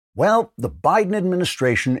Well, the Biden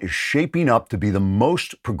administration is shaping up to be the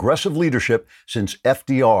most progressive leadership since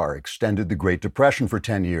FDR extended the Great Depression for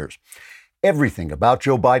 10 years. Everything about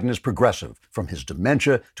Joe Biden is progressive, from his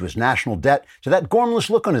dementia to his national debt to that gormless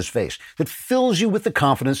look on his face that fills you with the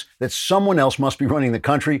confidence that someone else must be running the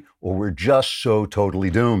country or we're just so totally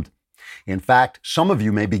doomed. In fact, some of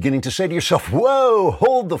you may be beginning to say to yourself, whoa,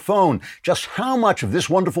 hold the phone. Just how much of this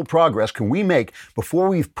wonderful progress can we make before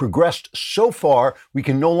we've progressed so far we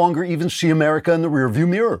can no longer even see America in the rearview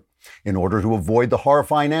mirror? In order to avoid the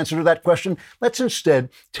horrifying answer to that question, let's instead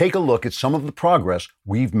take a look at some of the progress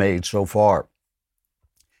we've made so far.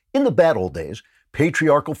 In the bad old days,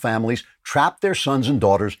 patriarchal families trapped their sons and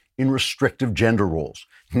daughters in restrictive gender roles.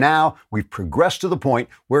 Now we've progressed to the point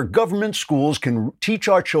where government schools can teach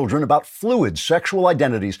our children about fluid sexual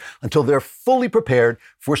identities until they're fully prepared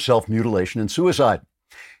for self-mutilation and suicide.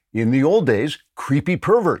 In the old days, creepy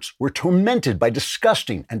perverts were tormented by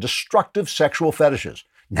disgusting and destructive sexual fetishes.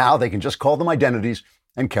 Now they can just call them identities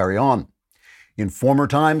and carry on. In former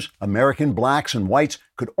times, American blacks and whites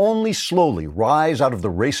could only slowly rise out of the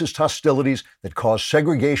racist hostilities that caused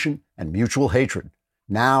segregation and mutual hatred.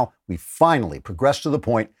 Now, we've finally progressed to the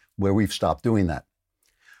point where we've stopped doing that.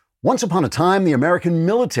 Once upon a time, the American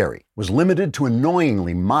military was limited to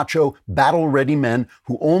annoyingly macho, battle-ready men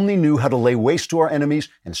who only knew how to lay waste to our enemies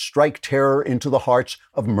and strike terror into the hearts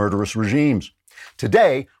of murderous regimes.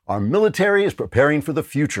 Today, our military is preparing for the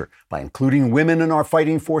future by including women in our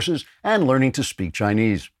fighting forces and learning to speak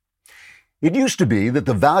Chinese. It used to be that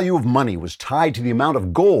the value of money was tied to the amount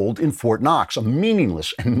of gold in Fort Knox, a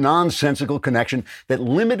meaningless and nonsensical connection that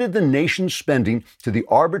limited the nation's spending to the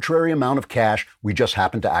arbitrary amount of cash we just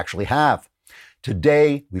happen to actually have.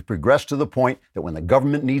 Today, we've progressed to the point that when the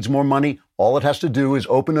government needs more money, all it has to do is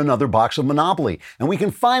open another box of Monopoly, and we can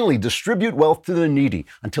finally distribute wealth to the needy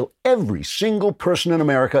until every single person in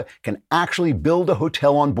America can actually build a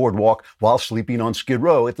hotel on Boardwalk while sleeping on Skid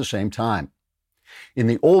Row at the same time. In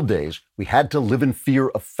the old days, we had to live in fear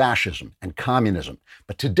of fascism and communism.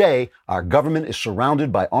 But today, our government is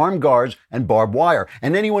surrounded by armed guards and barbed wire,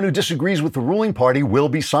 and anyone who disagrees with the ruling party will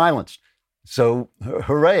be silenced. So,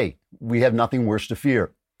 hooray, we have nothing worse to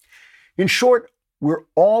fear. In short, we're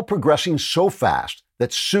all progressing so fast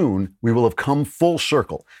that soon we will have come full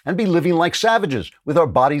circle and be living like savages with our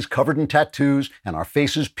bodies covered in tattoos and our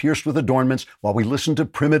faces pierced with adornments while we listen to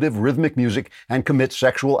primitive rhythmic music and commit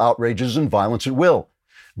sexual outrages and violence at will.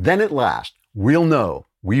 Then at last, we'll know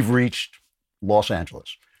we've reached Los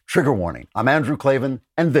Angeles. Trigger warning, I'm Andrew Klavan,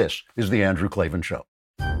 and this is The Andrew Klavan Show.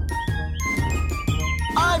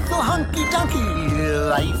 I feel hunky-dunky,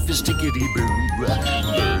 life is tickety-boo.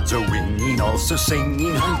 Birds are winging, also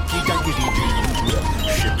singing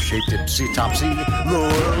hunky-dunky-doo. Ship-shaped, tipsy-topsy,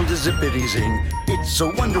 the world is zippity-zing. It's a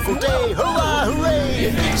wonderful day, hurrah, hooray!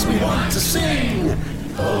 It makes me want to sing.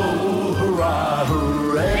 Oh, hurrah,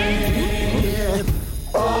 hooray!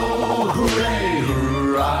 Oh, hooray,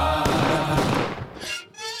 hurrah!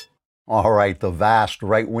 All right, the vast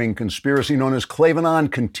right-wing conspiracy known as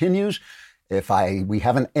Klavanon continues. If we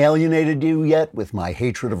haven't alienated you yet with my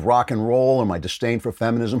hatred of rock and roll or my disdain for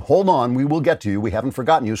feminism, hold on, we will get to you. We haven't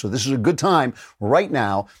forgotten you. So this is a good time right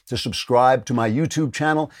now to subscribe to my YouTube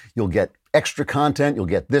channel. You'll get extra content. You'll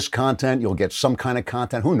get this content. You'll get some kind of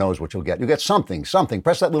content. Who knows what you'll get? You'll get something.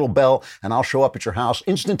 Press that little bell and I'll show up at your house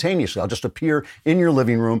instantaneously. I'll just appear in your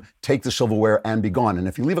living room, take the silverware and be gone. And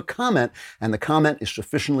if you leave a comment and the comment is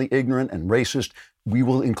sufficiently ignorant and racist, we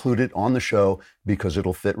will include it on the show because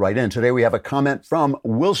it'll fit right in. Today we have a comment from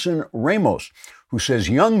Wilson Ramos, who says,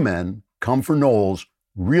 young men come for Knowles,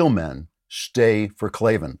 real men stay for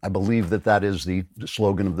Klavan. I believe that is the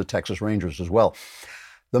slogan of the Texas Rangers as well.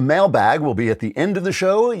 The mailbag will be at the end of the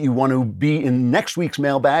show. You want to be in next week's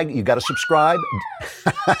mailbag, you got to subscribe.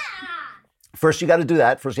 First, you got to do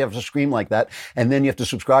that. First, you have to scream like that. And then you have to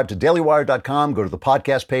subscribe to dailywire.com, go to the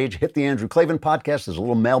podcast page, hit the Andrew Klavan podcast. There's a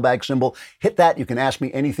little mailbag symbol. Hit that. You can ask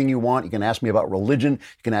me anything you want. You can ask me about religion.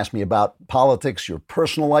 You can ask me about politics, your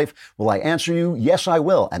personal life. Will I answer you? Yes, I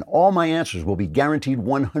will. And all my answers will be guaranteed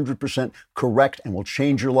 100% correct and will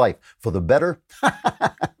change your life for the better.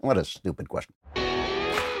 What a stupid question.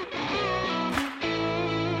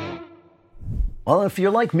 Well, if you're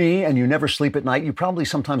like me and you never sleep at night, you probably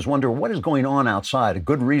sometimes wonder what is going on outside. A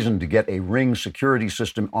good reason to get a Ring security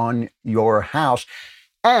system on your house.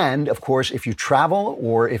 And, of course, if you travel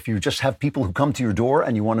or if you just have people who come to your door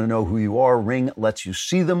and you want to know who you are, Ring lets you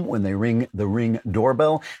see them when they ring the Ring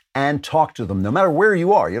doorbell and talk to them. No matter where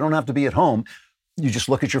you are, you don't have to be at home. You just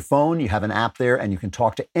look at your phone, you have an app there, and you can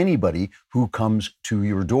talk to anybody who comes to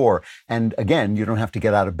your door. And again, you don't have to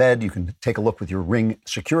get out of bed. You can take a look with your Ring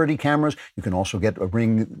security cameras. You can also get a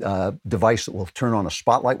Ring device that will turn on a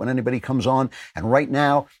spotlight when anybody comes on. And right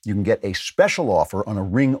now, you can get a special offer on a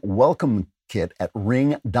Ring welcome kit at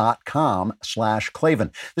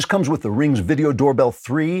ring.com/Klavan. This comes with the Ring's Video Doorbell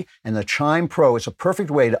 3 and the Chime Pro. It's a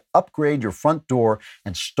perfect way to upgrade your front door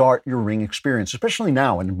and start your Ring experience, especially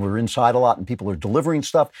now when we're inside a lot and people are delivering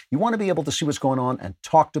stuff. You want to be able to see what's going on and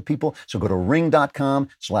talk to people. So go to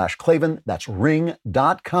ring.com/Klavan. That's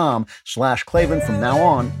ring.com/Klavan from now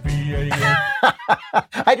on.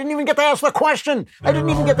 I didn't even get to ask the question.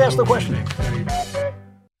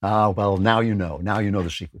 Well, now you know. Now you know the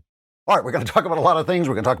secret. All right, we're going to talk about a lot of things.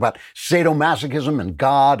 We're going to talk about sadomasochism and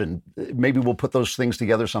God, and maybe we'll put those things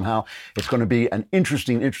together somehow. It's going to be an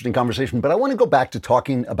interesting conversation. But I want to go back to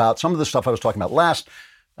talking about some of the stuff I was talking about last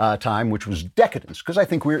time, which was decadence, because I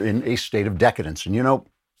think we're in a state of decadence. And, you know,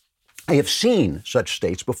 I have seen such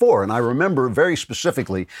states before, and I remember very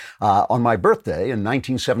specifically on my birthday in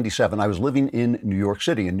 1977, I was living in New York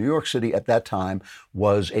City, and New York City at that time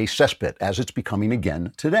was a cesspit, as it's becoming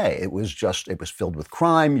again today. It was filled with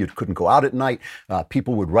crime. You couldn't go out at night.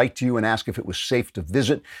 People would write to you and ask if it was safe to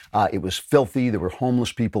visit. It was filthy. There were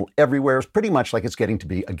homeless people everywhere. It's pretty much like it's getting to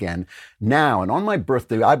be again now. And on my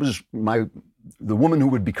birthday, the woman who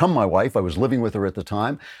would become my wife, I was living with her at the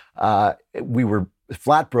time. We were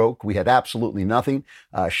flat broke. We had absolutely nothing.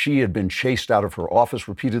 She had been chased out of her office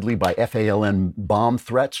repeatedly by FALN bomb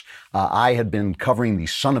threats. I had been covering the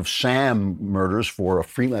Son of Sam murders for I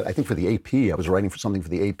think for the AP. I was writing for something for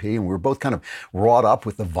the AP, and we were both kind of wrought up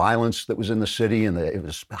with the violence that was in the city, and it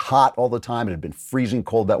was hot all the time. It had been freezing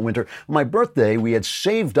cold that winter. On my birthday, we had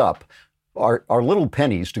saved up our little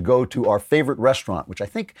pennies to go to our favorite restaurant, which I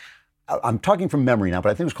think, I'm talking from memory now, but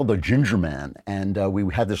I think it was called the Ginger Man. And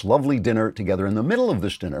we had this lovely dinner together. In the middle of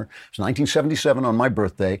this dinner, it was 1977 on my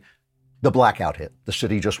birthday, the blackout hit. The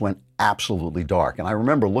city just went absolutely dark. And I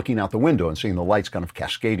remember looking out the window and seeing the lights kind of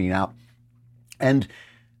cascading out. And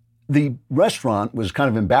the restaurant was kind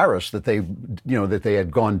of embarrassed that they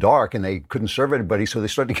had gone dark and they couldn't serve anybody. So they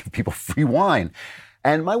started to give people free wine.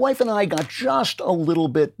 And my wife and I got just a little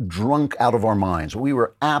bit drunk out of our minds. We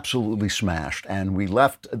were absolutely smashed, and we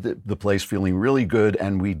left the place feeling really good,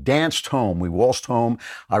 and we danced home. We waltzed home.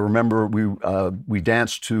 I remember we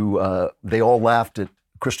danced to They All Laughed at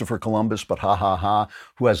Christopher Columbus, but ha ha ha,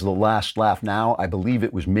 who has the last laugh now? I believe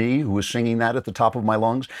it was me who was singing that at the top of my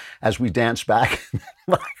lungs as we danced back.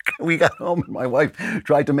 We got home and my wife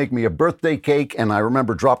tried to make me a birthday cake, and I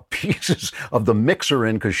remember dropped pieces of the mixer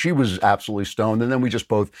in because she was absolutely stoned, and then we just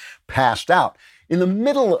both passed out. In the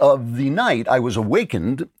middle of the night, I was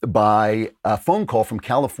awakened by a phone call from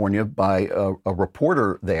California by a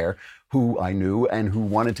reporter there who I knew and who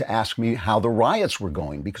wanted to ask me how the riots were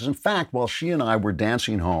going. Because in fact, while she and I were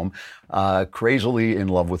dancing home, crazily in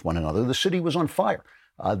love with one another, the city was on fire.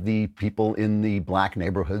 The people in the black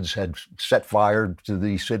neighborhoods had set fire to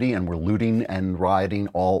the city and were looting and rioting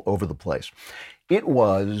all over the place. It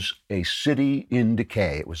was a city in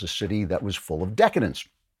decay. It was a city that was full of decadence.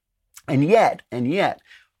 And yet,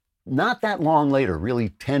 not that long later, really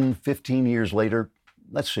 10, 15 years later,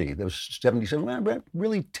 let's see, there was 77,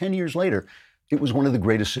 really 10 years later, it was one of the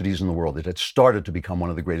greatest cities in the world. It had started to become one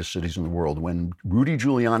of the greatest cities in the world. When Rudy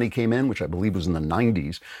Giuliani came in, which I believe was in the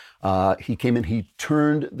 90s, he came in, he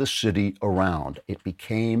turned the city around. It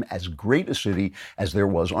became as great a city as there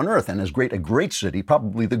was on earth, and as great a great city,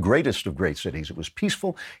 probably the greatest of great cities. It was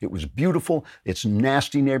peaceful, it was beautiful, its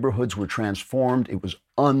nasty neighborhoods were transformed, it was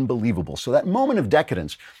unbelievable. So that moment of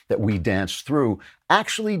decadence that we danced through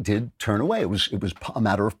actually did turn away. It was a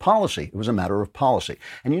matter of policy. It was a matter of policy.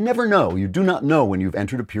 And you never know, you do not know when you've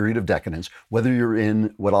entered a period of decadence, whether you're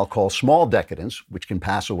in what I'll call small decadence, which can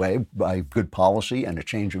pass away by good policy and a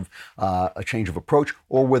change of approach,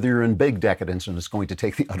 or whether you're in big decadence and it's going to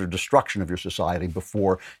take the utter destruction of your society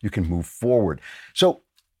before you can move forward. So,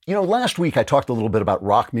 you know, last week I talked a little bit about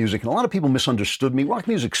rock music, and a lot of people misunderstood me. Rock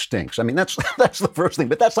music stinks. I mean, that's the first thing,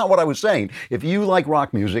 but that's not what I was saying. If you like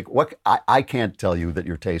rock music, I can't tell you that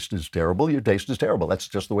your taste is terrible. Your taste is terrible. That's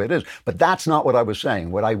just the way it is. But that's not what I was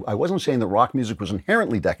saying. I wasn't saying that rock music was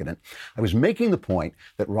inherently decadent. I was making the point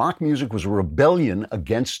that rock music was a rebellion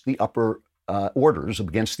against the upper orders,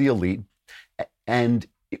 against the elite, and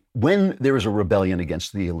when there is a rebellion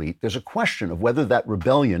against the elite, there's a question of whether that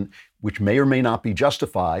rebellion, which may or may not be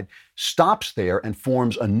justified, stops there and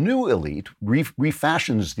forms a new elite,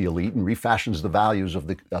 refashions the elite and refashions the values of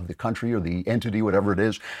the country or the entity, whatever it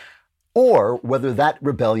is, or whether that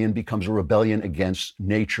rebellion becomes a rebellion against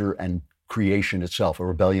nature and creation itself, a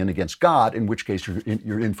rebellion against God, in which case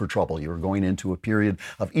you're in for trouble. You're going into a period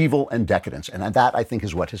of evil and decadence. And that, I think,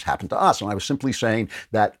 is what has happened to us. And I was simply saying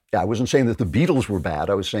that, I wasn't saying that the Beatles were bad.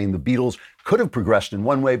 I was saying the Beatles could have progressed in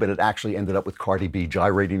one way, but it actually ended up with Cardi B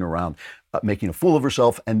gyrating around, making a fool of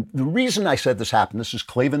herself. And the reason I said this happened, this is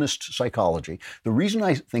Clavinist psychology. The reason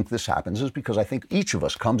I think this happens is because I think each of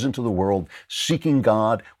us comes into the world seeking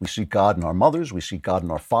God. We seek God in our mothers, we seek God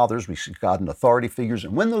in our fathers, we seek God in authority figures.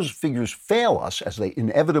 And when those figures fail us, as they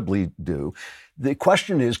inevitably do, the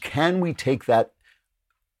question is, can we take that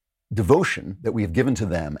devotion that we have given to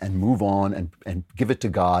them and move on and give it to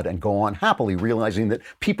God and go on happily, realizing that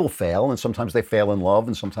people fail, and sometimes they fail in love,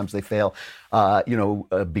 and sometimes they fail,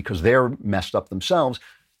 because they're messed up themselves.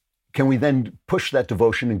 Can we then push that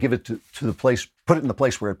devotion and give it to the place, put it in the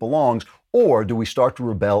place where it belongs? Or do we start to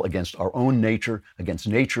rebel against our own nature, against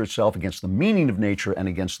nature itself, against the meaning of nature, and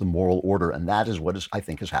against the moral order? And that is what I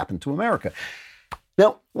think has happened to America.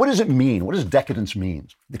 Now, what does it mean? What does decadence mean?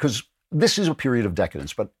 Because this is a period of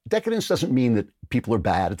decadence, but decadence doesn't mean that people are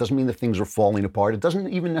bad. It doesn't mean that things are falling apart. It doesn't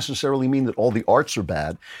even necessarily mean that all the arts are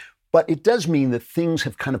bad, but it does mean that things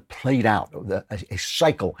have kind of played out. A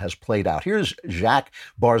cycle has played out. Here's Jacques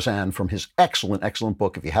Barzun from his excellent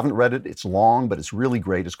book. If you haven't read it, it's long, but it's really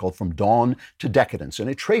great. It's called From Dawn to Decadence, and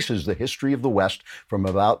it traces the history of the West from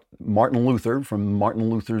about Martin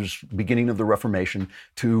Luther's beginning of the Reformation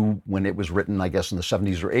to when it was written, I guess, in the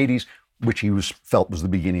 70s or 80s, which he felt was the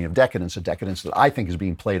beginning of decadence, a decadence that I think is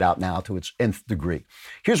being played out now to its nth degree.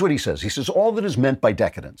 Here's what he says. He says, all that is meant by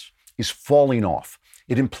decadence is falling off.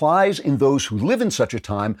 It implies in those who live in such a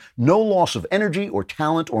time no loss of energy or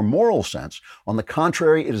talent or moral sense. On the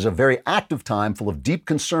contrary, it is a very active time full of deep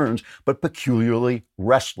concerns, but peculiarly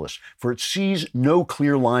restless, for it sees no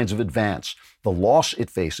clear lines of advance. The loss it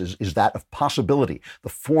faces is that of possibility. The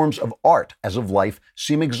forms of art, as of life,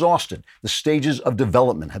 seem exhausted. The stages of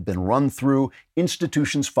development have been run through.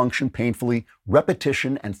 Institutions function painfully.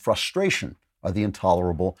 Repetition and frustration are the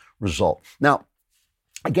intolerable result. Now,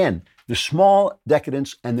 again, there's small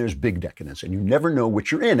decadence and there's big decadence, and you never know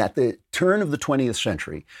which you're in. At the turn of the 20th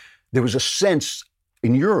century, there was a sense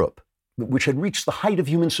in Europe which had reached the height of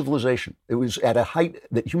human civilization. It was at a height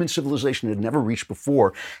that human civilization had never reached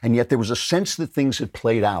before, and yet there was a sense that things had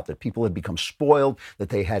played out, that people had become spoiled, that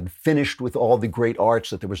they had finished with all the great arts,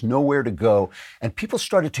 that there was nowhere to go, and people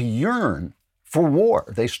started to yearn for war.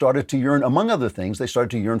 They started to yearn, among other things, they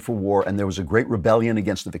started to yearn for war, and there was a great rebellion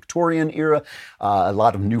against the Victorian era, a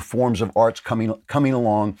lot of new forms of arts coming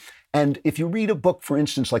along. And if you read a book, for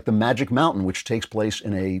instance, like The Magic Mountain, which takes place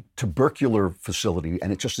in a tubercular facility,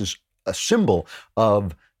 and it just is a symbol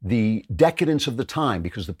of the decadence of the time,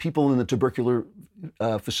 because the people in the tubercular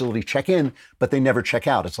facility check in, but they never check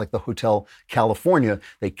out. It's like the Hotel California.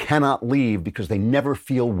 They cannot leave because they never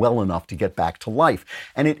feel well enough to get back to life.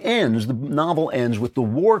 And the novel ends with the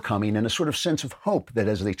war coming and a sort of sense of hope that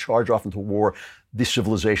as they charge off into war, this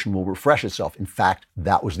civilization will refresh itself. In fact,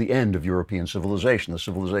 that was the end of European civilization. The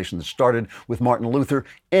civilization that started with Martin Luther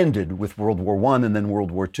ended with World War I and then World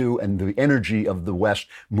War II, and the energy of the West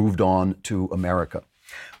moved on to America.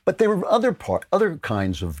 But there were other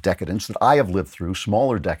kinds of decadence that I have lived through,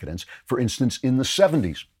 smaller decadence, for instance, in the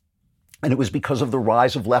 70s. And it was because of the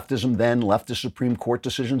rise of leftism then, leftist Supreme Court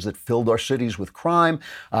decisions that filled our cities with crime,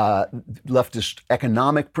 leftist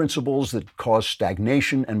economic principles that caused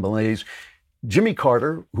stagnation and malaise. Jimmy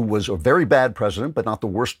Carter, who was a very bad president, but not the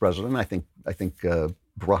worst president, I think Barack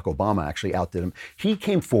Obama actually outdid him, he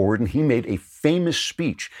came forward and he made a famous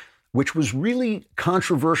speech which was really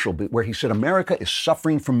controversial, but where he said America is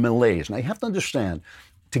suffering from malaise. Now, you have to understand,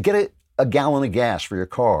 to get a gallon of gas for your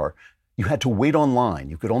car, you had to wait online.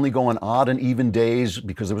 You could only go on odd and even days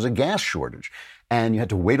because there was a gas shortage. And you had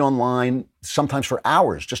to wait online, sometimes for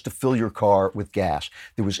hours, just to fill your car with gas.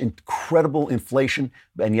 There was incredible inflation,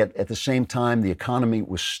 and yet at the same time, the economy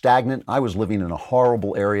was stagnant. I was living in a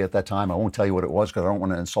horrible area at that time. I won't tell you what it was because I don't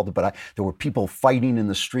want to insult it, but there were people fighting in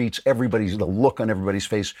the streets. The look on everybody's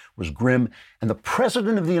face was grim. And the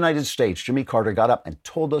President of the United States, Jimmy Carter, got up and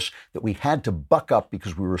told us that we had to buck up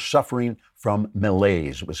because we were suffering from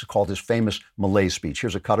malaise. It was called his famous malaise speech.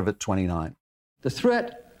 Here's a cut of it, 29. The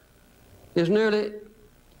threat is nearly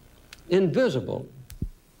invisible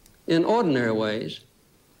in ordinary ways.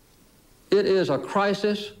 It is a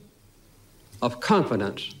crisis of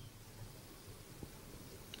confidence.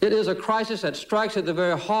 It is a crisis that strikes at the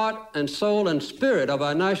very heart and soul and spirit of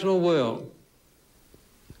our national will.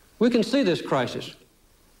 We can see this crisis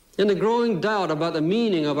in the growing doubt about the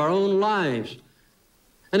meaning of our own lives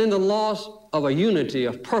and in the loss of a unity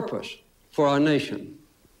of purpose for our nation.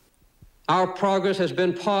 Our progress has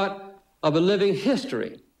been part of a living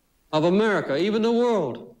history of America, even the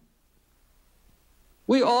world.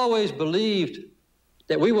 We always believed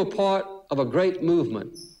that we were part of a great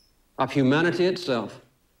movement of humanity itself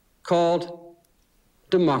called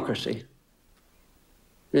democracy,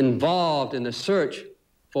 involved in the search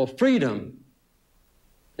for freedom.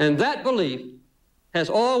 And that belief has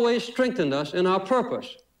always strengthened us in our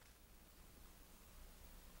purpose.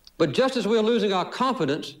 But just as we're losing our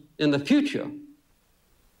confidence in the future,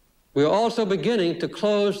 we're also beginning to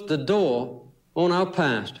close the door on our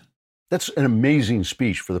past. That's an amazing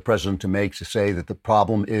speech for the president to make, to say that the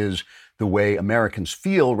problem is the way Americans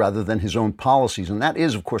feel rather than his own policies. And that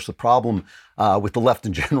is, of course, the problem with the left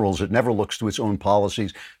in general, is it never looks to its own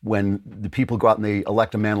policies. When the people go out and they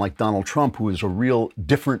elect a man like Donald Trump, who is a real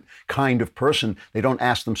different kind of person, they don't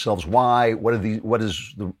ask themselves why, what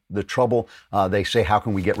is the trouble. They say, how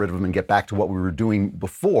can we get rid of him and get back to what we were doing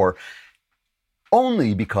before?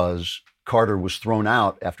 Only because Carter was thrown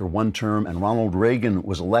out after one term and Ronald Reagan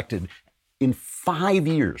was elected. In 5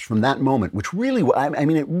 years from that moment, which really,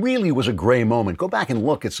 it really was a gray moment. Go back and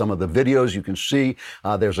look at some of the videos. You can see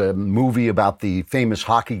there's a movie about the famous ice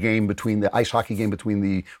hockey game between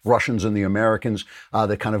the Russians and the Americans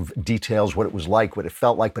that kind of details what it was like, what it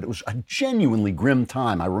felt like. But it was a genuinely grim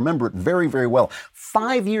time. I remember it very, very well.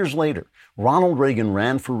 5 years later, Ronald Reagan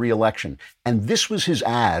ran for re-election, and this was his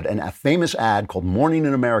ad, and a famous ad called Morning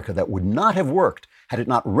in America that would not have worked had it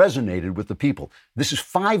not resonated with the people. This is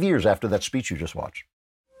 5 years after that speech you just watched.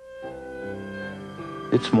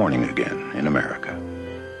 It's morning again in America.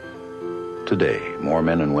 Today, more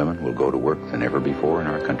men and women will go to work than ever before in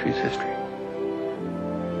our country's history.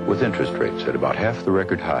 With interest rates at about half the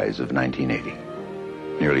record highs of 1980,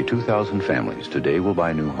 nearly 2,000 families today will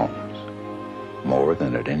buy new homes, more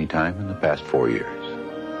than at any time in the past 4 years.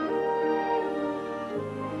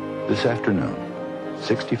 This afternoon,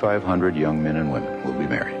 6,500 young men and women will be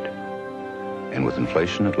married. And with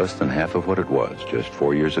inflation at less than half of what it was just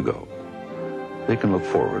 4 years ago, they can look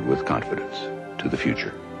forward with confidence to the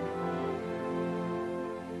future.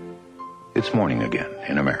 It's morning again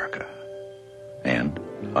in America. And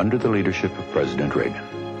under the leadership of President Reagan,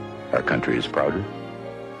 our country is prouder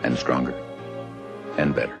and stronger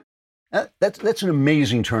and better. That's an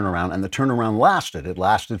amazing turnaround, and the turnaround lasted. It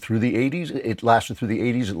lasted through the 80s. It lasted through the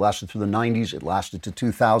 80s. It lasted through the 90s. It lasted to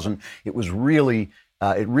 2000. It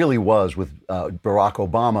really was with Barack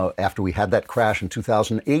Obama after we had that crash in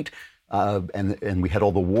 2008, and we had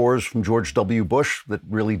all the wars from George W. Bush that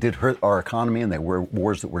really did hurt our economy, and they were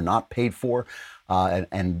wars that were not paid for,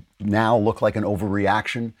 and now look like an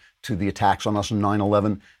overreaction to the attacks on us on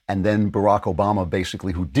 9/11. And then Barack Obama,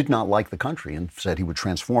 basically, who did not like the country and said he would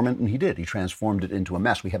transform it, and he did. He transformed it into a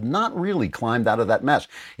mess. We have not really climbed out of that mess.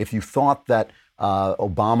 If you thought that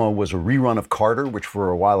Obama was a rerun of Carter, which for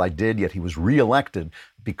a while I did, yet he was reelected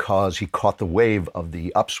because he caught the wave of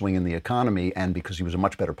the upswing in the economy and because he was a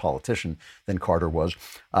much better politician than Carter was.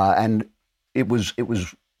 And it was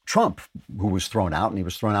Trump who was thrown out, and he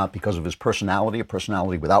was thrown out because of his personality, a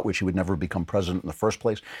personality without which he would never become president in the first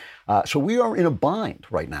place. So we are in a bind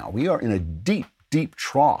right now. We are in a deep, deep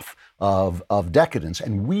trough of decadence,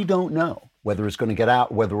 and we don't know whether it's going to get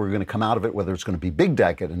out, whether we're going to come out of it, whether it's going to be big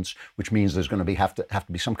decadence, which means there's going to have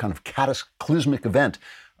to be some kind of cataclysmic event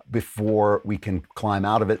before we can climb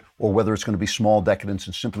out of it, or whether it's going to be small decadence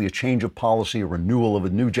and simply a change of policy, a renewal of a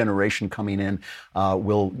new generation coming in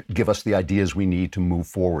will give us the ideas we need to move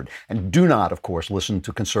forward. And do not, of course, listen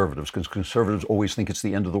to conservatives, because conservatives always think it's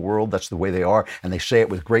the end of the world. That's the way they are. And they say it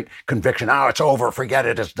with great conviction. Oh, it's over. Forget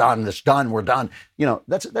it. It's done. It's done. We're done. You know,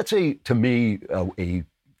 that's to me, a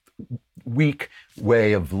weak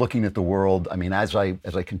way of looking at the world. I mean, as I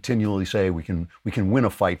continually say, we can win a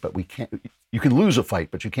fight, but we can't. You can lose a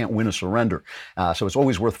fight, but you can't win a surrender. So it's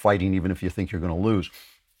always worth fighting, even if you think you're going to lose.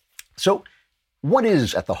 So what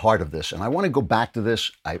is at the heart of this? And I want to go back to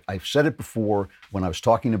this. I've said it before when I was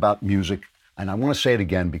talking about music, and I want to say it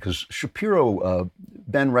again because Shapiro,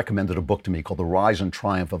 Ben recommended a book to me called The Rise and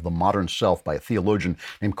Triumph of the Modern Self by a theologian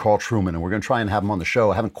named Carl Trueman, and we're going to try and have him on the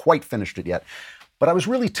show. I haven't quite finished it yet. But I was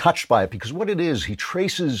really touched by it because what it is, he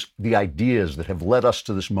traces the ideas that have led us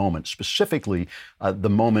to this moment, specifically the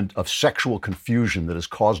moment of sexual confusion that has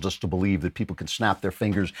caused us to believe that people can snap their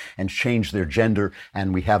fingers and change their gender.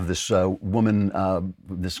 And we have this woman,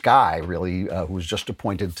 this guy really, who was just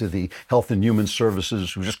appointed to the Health and Human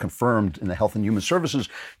Services, who was just confirmed in the Health and Human Services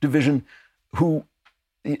division, who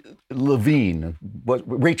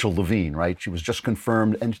Rachel Levine, right? She was just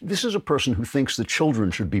confirmed. And this is a person who thinks that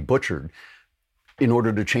children should be butchered. in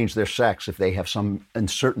order to change their sex if they have some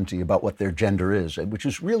uncertainty about what their gender is, which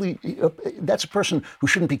is really, that's a person who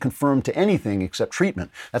shouldn't be confirmed to anything except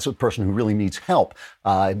treatment. That's a person who really needs help.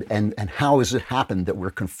 And how has it happened that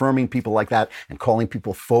we're confirming people like that and calling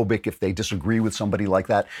people phobic if they disagree with somebody like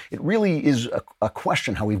that? It really is a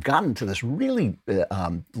question how we've gotten to this really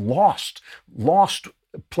lost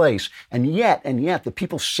place, and yet the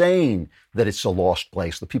people saying that it's a lost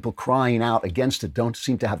place, the people crying out against it, don't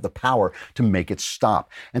seem to have the power to make it stop.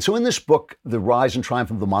 And so in this book, The Rise and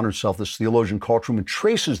Triumph of the Modern Self, this theologian Carl Trueman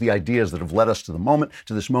traces the ideas that have led us to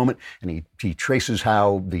this moment, and he traces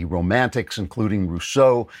how the Romantics, including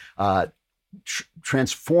Rousseau,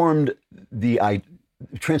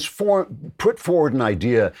 put forward an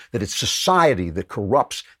idea that it's society that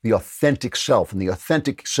corrupts the authentic self, and the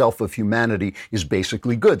authentic self of humanity is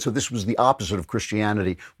basically good. So this was the opposite of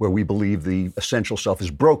Christianity, where we believe the essential self is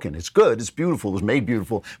broken. It's good, it's beautiful, it was made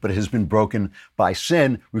beautiful, but it has been broken by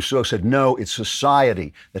sin. Rousseau said, no, it's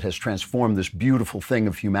society that has transformed this beautiful thing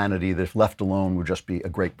of humanity that if left alone would just be a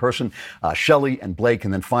great person. Shelley and Blake,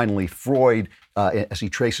 and then finally Freud, as he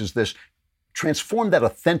traces this, transformed that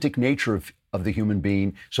authentic nature of the human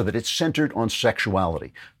being so that it's centered on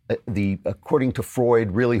sexuality. According to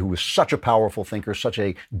Freud, really, who was such a powerful thinker, such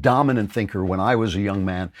a dominant thinker when I was a young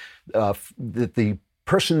man, that the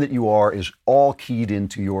person that you are is all keyed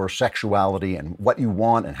into your sexuality and what you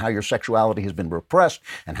want and how your sexuality has been repressed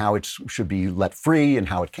and how it should be let free and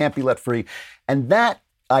how it can't be let free. And that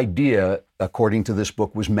idea, according to this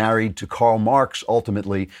book, was married to Karl Marx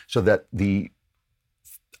ultimately, so that the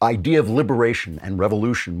idea of liberation and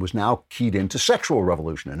revolution was now keyed into sexual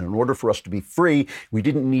revolution. And in order for us to be free, we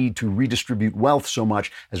didn't need to redistribute wealth so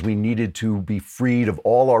much as we needed to be freed of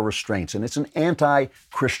all our restraints. And it's an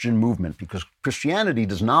anti-Christian movement, because Christianity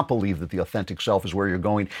does not believe that the authentic self is where you're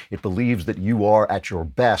going. It believes that you are, at your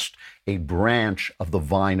best, a branch of the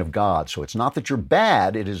vine of God. So it's not that you're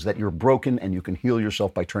bad, it is that you're broken and you can heal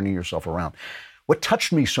yourself by turning yourself around. What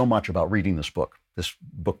touched me so much about reading this book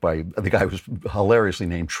by the guy who was hilariously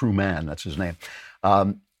named True Man, that's his name.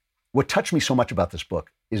 What touched me so much about this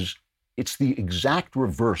book is it's the exact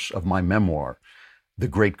reverse of my memoir, The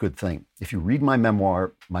Great Good Thing. If you read my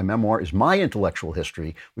memoir is my intellectual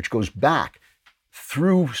history, which goes back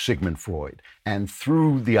through Sigmund Freud and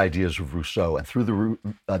through the ideas of Rousseau and through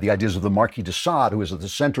the ideas of the Marquis de Sade, who is at the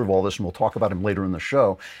center of all this, and we'll talk about him later in the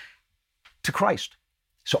show, to Christ.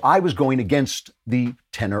 So I was going against the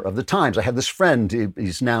tenor of the times. I had this friend,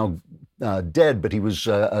 he's now dead, but he was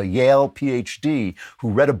a Yale PhD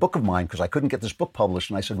who read a book of mine because I couldn't get this book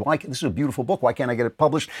published. And I said, this is a beautiful book. Why can't I get it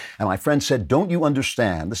published? And my friend said, don't you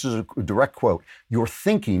understand? This is a direct quote. Your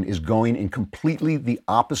thinking is going in completely the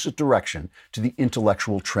opposite direction to the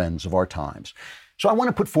intellectual trends of our times. So I want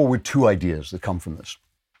to put forward two ideas that come from this.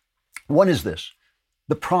 One is this.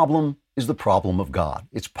 The problem is the problem of God.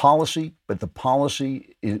 It's policy, but the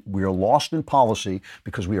policy, we are lost in policy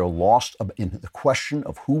because we are lost in the question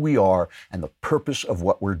of who we are and the purpose of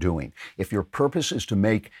what we're doing. If your purpose is to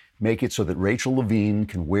make it so that Rachel Levine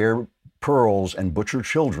can wear pearls and butcher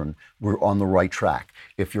children, we're on the right track.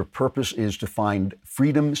 If your purpose is to find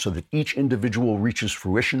freedom so that each individual reaches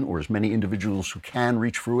fruition, or as many individuals who can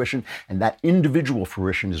reach fruition, and that individual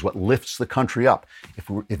fruition is what lifts the country up.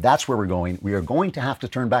 If that's where we're going, we are going to have to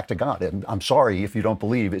turn back to God. And I'm sorry if you don't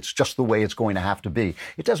believe, it's just the way it's going to have to be.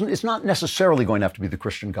 It's not necessarily going to have to be the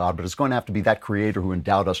Christian God, but it's going to have to be that creator who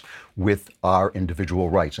endowed us with our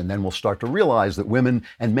individual rights. And then we'll start to realize that women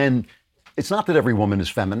and men, it's not that every woman is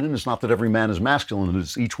feminine. It's not that every man is masculine.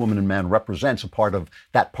 It's each woman and man represents a part of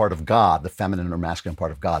that part of God, the feminine or masculine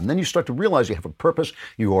part of God. And then you start to realize you have a purpose.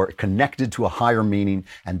 You are connected to a higher meaning.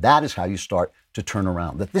 And that is how you start to turn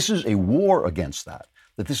around. That this is a war against that.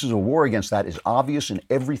 That this is a war against that is obvious in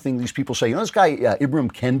everything these people say. You know this guy,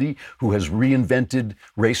 Ibram Kendi, who has reinvented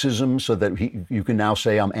racism so that you can now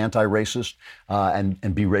say I'm anti-racist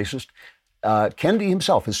and be racist. Kendi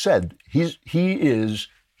himself has said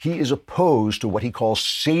he is opposed to what he calls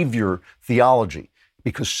savior theology,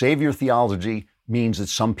 because savior theology means that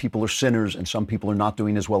some people are sinners and some people are not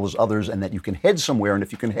doing as well as others, and that you can head somewhere. And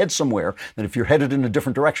if you can head somewhere, then if you're headed in a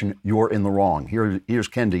different direction, you're in the wrong. Here's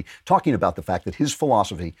Kendi talking about the fact that his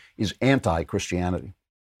philosophy is anti-Christianity.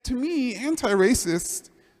 To me, anti-racists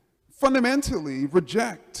fundamentally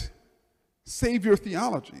reject savior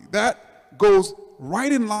theology. That goes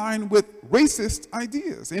right in line with racist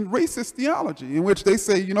ideas and racist theology, in which they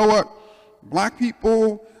say, you know what, black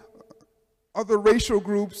people, other racial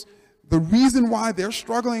groups, the reason why they're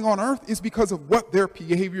struggling on earth is because of what they're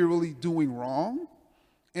behaviorally doing wrong.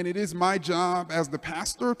 And it is my job as the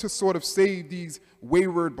pastor to sort of save these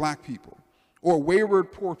wayward black people, or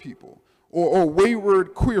wayward poor people, or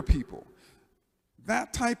wayward queer people.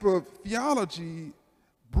 That type of theology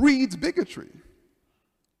breeds bigotry.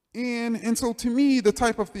 And so to me, the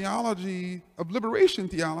type of theology, of liberation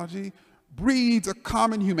theology, breeds a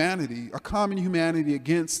common humanity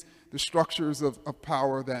against the structures of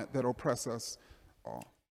power that oppress us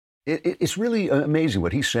all. It's really amazing.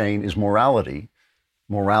 What he's saying is morality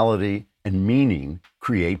and meaning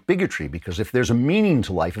create bigotry, because if there's a meaning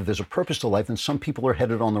to life, if there's a purpose to life, then some people are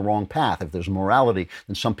headed on the wrong path. If there's morality,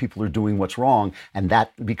 then some people are doing what's wrong, and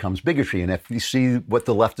that becomes bigotry. And if you see what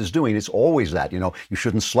the left is doing, it's always that. You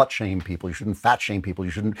shouldn't slut shame people, you shouldn't fat shame people,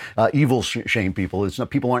 you shouldn't evil shame people. It's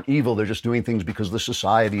not, people aren't evil, they're just doing things because the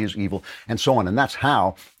society is evil, and so on. And that's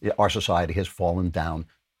how our society has fallen down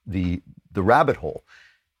the rabbit hole.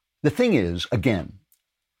 The thing is, again,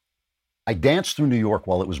 I danced through New York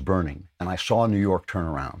while it was burning, and I saw New York turn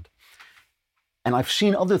around. And I've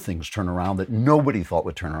seen other things turn around that nobody thought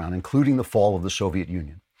would turn around, including the fall of the Soviet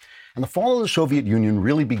Union. And the fall of the Soviet Union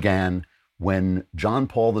really began when John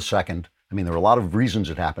Paul II, there were a lot of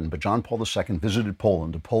reasons it happened, but John Paul II visited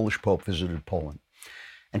Poland, the Polish Pope visited Poland.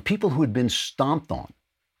 And people who had been stomped on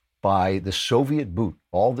by the Soviet boot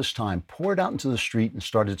all this time poured out into the street and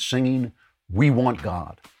started singing, "We want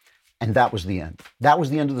God." And that was the end. That was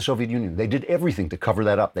the end of the Soviet Union. They did everything to cover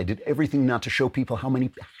that up. They did everything not to show people how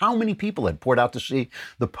many people had poured out to see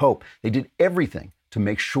the Pope. They did everything to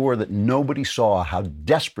make sure that nobody saw how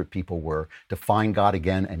desperate people were to find God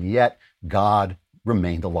again, and yet God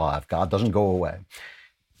remained alive. God doesn't go away.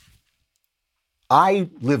 I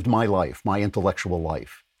lived my life, my intellectual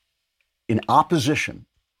life, in opposition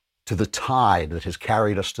to the tide that has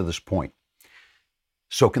carried us to this point.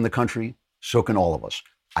 So can the country, so can all of us.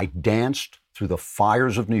 I danced through the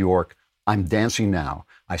fires of New York. I'm dancing now.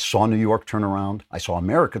 I saw New York turn around. I saw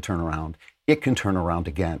America turn around. It can turn around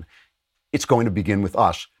again. It's going to begin with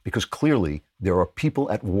us, because clearly there are people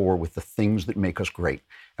at war with the things that make us great.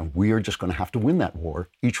 And we are just going to have to win that war,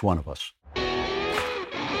 each one of us.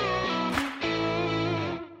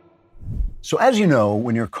 So as you know,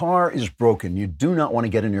 when your car is broken, you do not want to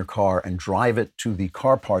get in your car and drive it to the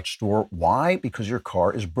car parts store. Why? Because your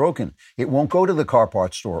car is broken. It won't go to the car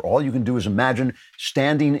parts store. All you can do is imagine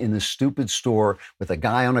standing in this stupid store with a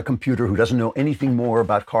guy on a computer who doesn't know anything more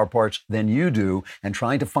about car parts than you do and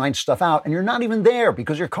trying to find stuff out. And you're not even there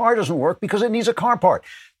because your car doesn't work because it needs a car part.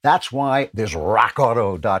 That's why there's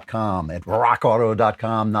rockauto.com. At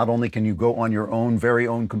rockauto.com, not only can you go on your own very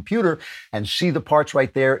own computer and see the parts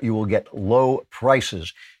right there, you will get low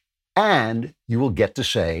prices. And you will get to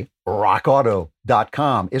say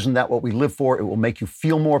rockauto.com. Isn't that what we live for? It will make you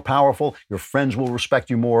feel more powerful. Your friends will respect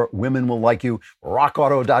you more. Women will like you.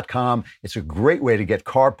 rockauto.com. It's a great way to get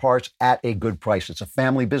car parts at a good price. It's a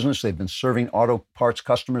family business. They've been serving auto parts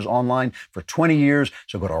customers online for 20 years.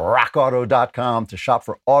 So go to rockauto.com to shop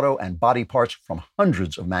for auto and body parts from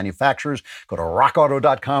hundreds of manufacturers. Go to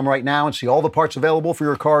rockauto.com right now and see all the parts available for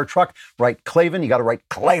your car or truck. Write Klavan. You got to write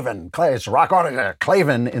Klavan. It's rockauto,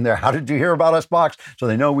 Klavan in there. How did you hear about us box? So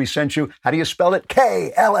they know we sent you. How do you spell it?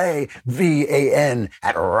 Klavan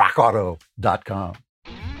at rockauto.com.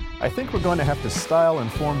 I think we're going to have to style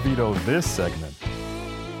and form veto this segment.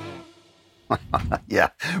 Yeah.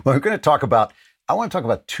 Well, I want to talk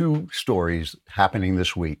about two stories happening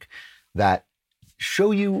this week that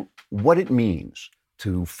show you what it means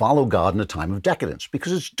to follow God in a time of decadence,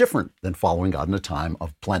 because it's different than following God in a time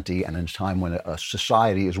of plenty and in a time when a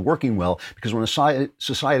society is working well, because when a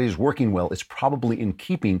society is working well, it's probably in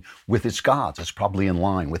keeping with its gods. It's probably in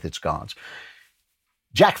line with its gods.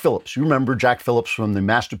 Jack Phillips, you remember Jack Phillips from the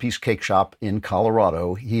Masterpiece Cake Shop in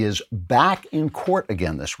Colorado. He is back in court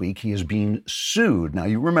again this week. He is being sued. Now,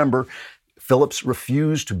 you remember Phillips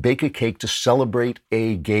refused to bake a cake to celebrate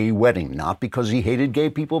a gay wedding, not because he hated gay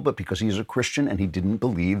people, but because he is a Christian and he didn't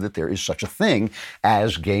believe that there is such a thing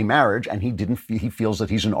as gay marriage. And he feels that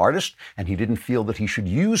he's an artist, and he didn't feel that he should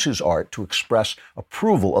use his art to express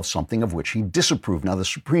approval of something of which he disapproved. Now, the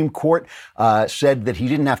Supreme Court said that he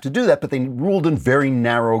didn't have to do that, but they ruled in very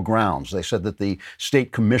narrow grounds. They said that the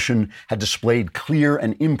state commission had displayed clear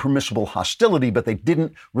and impermissible hostility, but they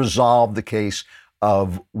didn't resolve the case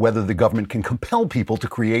of whether the government can compel people to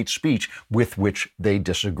create speech with which they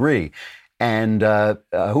disagree. And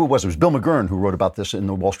who was it? It was Bill McGurn who wrote about this in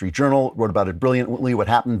the Wall Street Journal, wrote about it brilliantly. What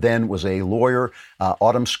happened then was a lawyer,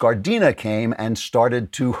 Autumn Scardina, came and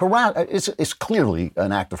started to harass. It's clearly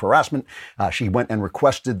an act of harassment. She went and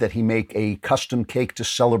requested that he make a custom cake to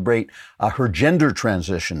celebrate her gender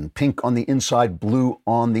transition, pink on the inside, blue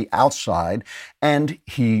on the outside, and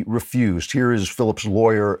he refused. Here is Phillips'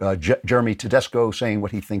 lawyer, Jeremy Tedesco, saying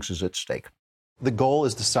what he thinks is at stake. The goal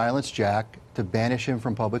is to silence Jack, to banish him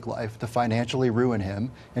from public life, to financially ruin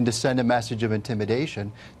him, and to send a message of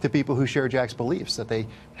intimidation to people who share Jack's beliefs, that they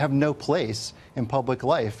have no place in public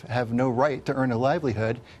life, have no right to earn a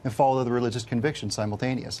livelihood, and follow their religious convictions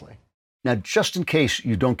simultaneously. Now, just in case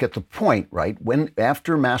you don't get the point, right,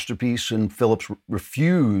 after Masterpiece and Phillips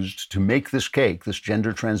refused to make this cake, this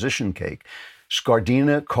gender transition cake,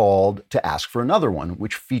 Scardina called to ask for another one,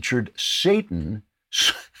 which featured Satan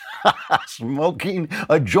smoking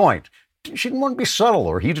a joint. She didn't want to be subtle,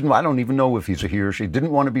 or he didn't. I don't even know if he's a he or she.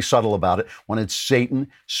 Didn't want to be subtle about it. Wanted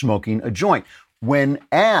Satan smoking a joint. When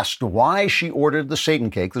asked why she ordered the Satan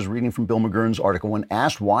cake, this is reading from Bill McGurn's article, when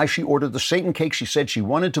asked why she ordered the Satan cake, she said she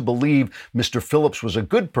wanted to believe Mr. Phillips was a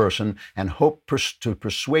good person and hoped to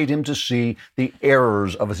persuade him to see the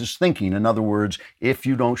errors of his thinking. In other words, if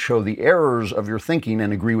you don't show the errors of your thinking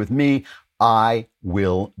and agree with me, I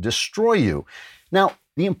will destroy you. Now,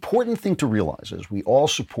 the important thing to realize is we all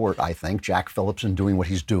support, I think, Jack Phillips in doing what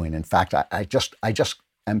he's doing. In fact, I just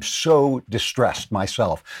am so distressed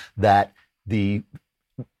myself that the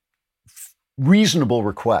reasonable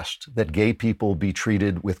request that gay people be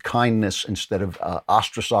treated with kindness instead of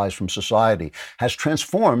ostracized from society has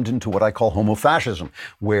transformed into what I call homofascism,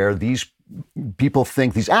 where these people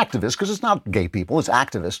think, these activists, because it's not gay people, it's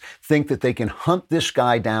activists, think that they can hunt this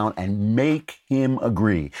guy down and make him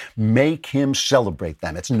agree, make him celebrate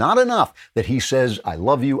them. It's not enough that he says, I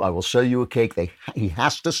love you, I will sell you a cake. He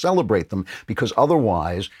has to celebrate them, because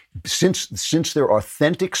otherwise, since their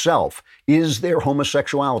authentic self is their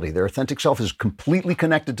homosexuality, their authentic self is completely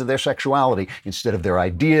connected to their sexuality instead of their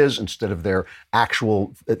ideas, instead of the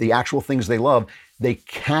actual things they love, they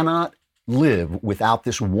cannot live without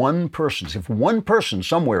this one person. If one person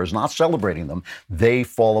somewhere is not celebrating them, they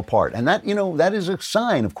fall apart. And that, that is a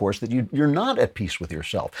sign, of course, that you're not at peace with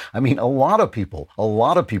yourself. I mean, a lot of people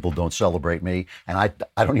don't celebrate me, and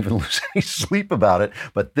I don't even lose any sleep about it,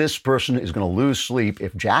 but this person is going to lose sleep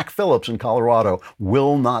if Jack Phillips in Colorado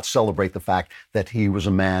will not celebrate the fact that he was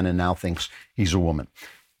a man and now thinks he's a woman.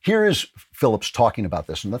 Here is Phillips talking about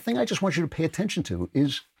this, and the thing I just want you to pay attention to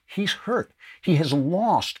is he's hurt. He has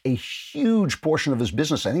lost a huge portion of his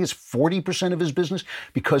business. I think it's 40% of his business,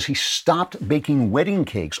 because he stopped baking wedding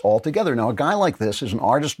cakes altogether. Now, a guy like this is an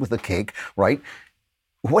artist with a cake, right?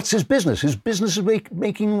 What's his business? His business is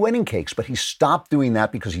making wedding cakes, but he stopped doing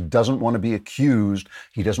that because he doesn't want to be accused.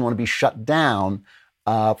 He doesn't want to be shut down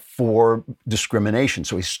for discrimination.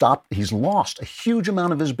 So he's lost a huge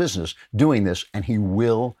amount of his business doing this, and he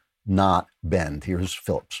will not bend. Here's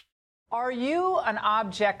Phillips. Are you an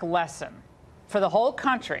object lesson for the whole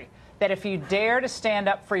country that if you dare to stand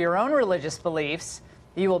up for your own religious beliefs,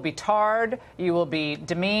 you will be tarred, you will be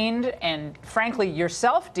demeaned, and frankly,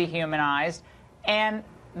 yourself dehumanized, and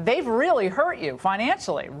they've really hurt you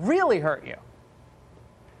financially, really hurt you?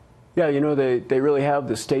 Yeah, they really have.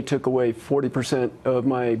 The state took away 40% of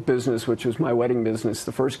my business, which was my wedding business,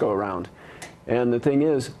 the first go around. And the thing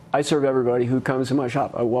is, I serve everybody who comes to my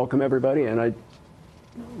shop. I welcome everybody, and I'd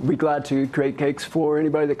be glad to create cakes for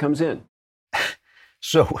anybody that comes in.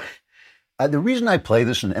 So the reason I play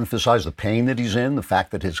this and emphasize the pain that he's in, the fact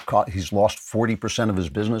that he's lost 40% of his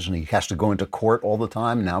business and he has to go into court all the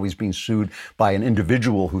time. Now he's being sued by an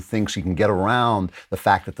individual who thinks he can get around the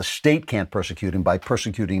fact that the state can't persecute him by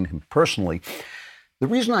persecuting him personally. The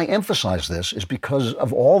reason I emphasize this is because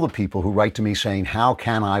of all the people who write to me saying, how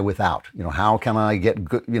can I without? How can I get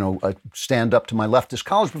good, stand up to my leftist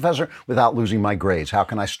college professor without losing my grades? How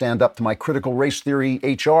can I stand up to my critical race theory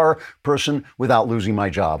HR person without losing my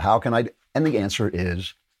job? How can I? And the answer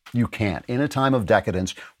is, you can't. In a time of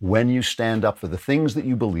decadence, when you stand up for the things that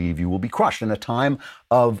you believe, you will be crushed. In a time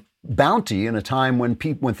of bounty, in a time when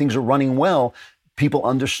things are running well, people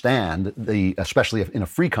understand, especially in a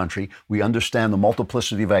free country, we understand the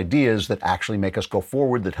multiplicity of ideas that actually make us go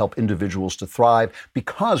forward, that help individuals to thrive,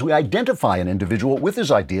 because we identify an individual with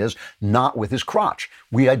his ideas, not with his crotch.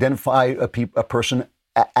 We identify a person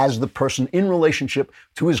as the person in relationship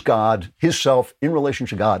to his God, his self in relation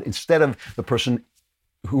to God, instead of the person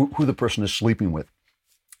who the person is sleeping with.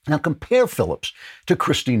 Now compare Phillips to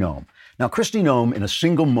Kristi Noem. Now, Kristi Noem, in a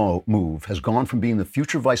single move, has gone from being the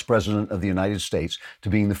future vice president of the United States to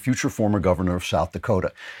being the future former governor of South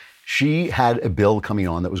Dakota. She had a bill coming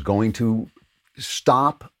on that was going to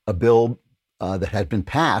stop a bill that had been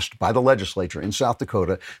passed by the legislature in South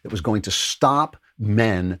Dakota that was going to stop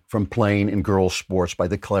men from playing in girls' sports by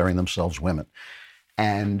declaring themselves women.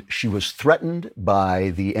 And she was threatened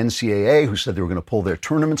by the NCAA, who said they were going to pull their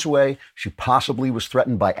tournaments away. She possibly was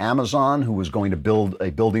threatened by Amazon, who was going to build a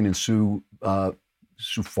building in Sioux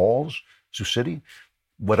City,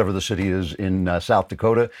 whatever the city is in South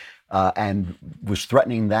Dakota, and was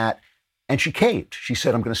threatening that. And she caved. She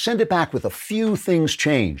said, I'm going to send it back with a few things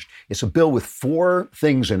changed. It's a bill with 4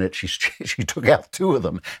 things in it. She took out 2 of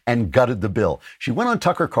them and gutted the bill. She went on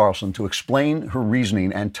Tucker Carlson to explain her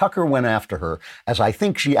reasoning, and Tucker went after her, as I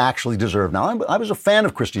think she actually deserved. Now, I was a fan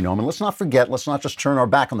of Kristi Noem, and let's not just turn our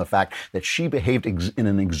back on the fact that she behaved in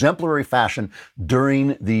an exemplary fashion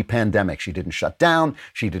during the pandemic. She didn't shut down.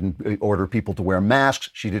 She didn't order people to wear masks.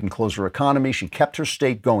 She didn't close her economy. She kept her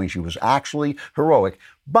state going. She was actually heroic.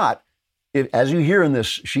 But as you hear in this,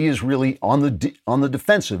 she is really on the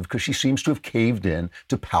defensive because she seems to have caved in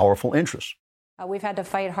to powerful interests. We've had to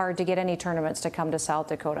fight hard to get any tournaments to come to South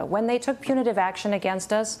Dakota. When they took punitive action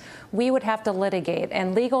against us, we would have to litigate.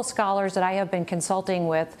 And legal scholars that I have been consulting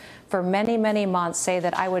with for many, many months say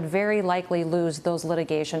that I would very likely lose those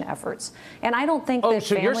litigation efforts. And I don't think that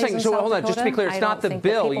so you're saying, in South hold on, Dakota, just to be clear, it's not the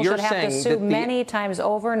bill. You're saying have to sue many times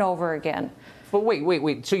over and over again. But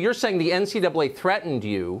wait. So you're saying the NCAA threatened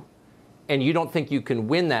you, and you don't think you can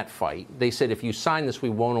win that fight. They said, if you sign this, we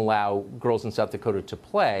won't allow girls in South Dakota to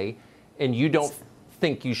play. And you don't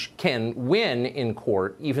think you can win in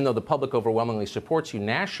court, even though the public overwhelmingly supports you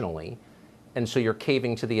nationally. And so you're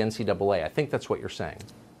caving to the NCAA. I think that's what you're saying.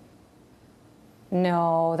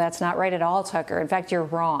 No, that's not right at all, Tucker. In fact, you're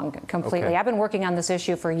wrong completely. Okay. I've been working on this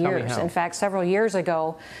issue for years. In fact, several years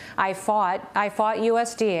ago, I fought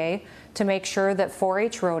USDA to make sure that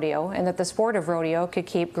 4-H rodeo and that the sport of rodeo could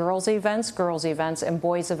keep girls' events, and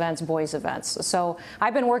boys' events. So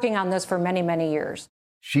I've been working on this for many, many years.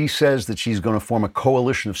 She says that she's going to form a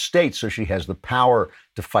coalition of states so she has the power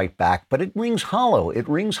to fight back, but it rings hollow. It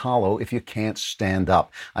rings hollow if you can't stand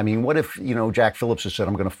up. I mean, what if, Jack Phillips has said,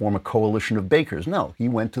 I'm going to form a coalition of bakers? No, he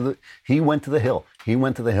went to the Hill. He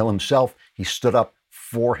went to the Hill himself. He stood up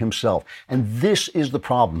for himself. And this is the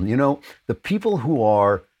problem. The people who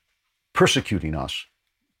are persecuting us,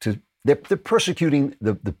 they're persecuting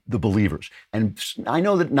the believers. And I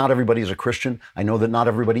know that not everybody is a Christian. I know that not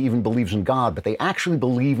everybody even believes in God, but they actually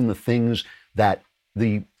believe in the things that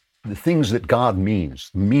the things that God means,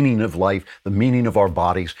 the meaning of life, the meaning of our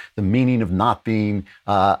bodies, the meaning of not being,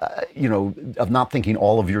 of not thinking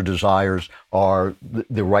all of your desires are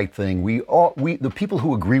the right thing. The people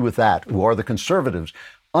who agree with that, who are the conservatives,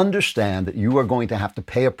 understand that you are going to have to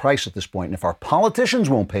pay a price at this point. And if our politicians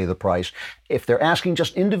won't pay the price, if they're asking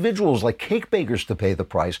just individuals like cake bakers to pay the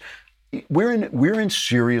price, we're in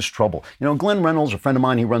serious trouble. Glenn Reynolds, a friend of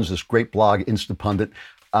mine, he runs this great blog, Instapundit.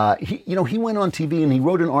 He went on TV and he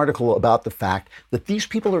wrote an article about the fact that these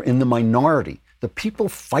people are in the minority. The people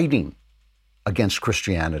fighting against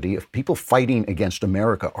Christianity, if people fighting against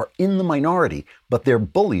America are in the minority, but they're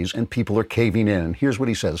bullies and people are caving in. And here's what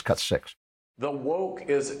he says, cut 6. The woke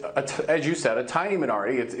is, as you said, a tiny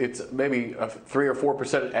minority. It's maybe 3 or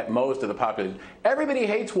 4% at most of the population. Everybody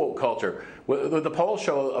hates woke culture. The polls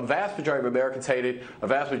show a vast majority of Americans hate it, a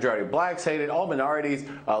vast majority of blacks hate it, all minorities,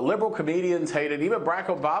 liberal comedians hate it, even Barack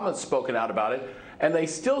Obama's spoken out about it, and they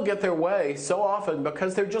still get their way so often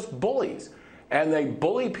because they're just bullies. And they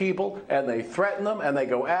bully people, and they threaten them, and they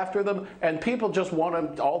go after them, and people just want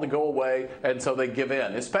them all to go away, and so they give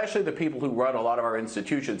in, especially the people who run a lot of our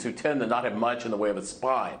institutions who tend to not have much in the way of a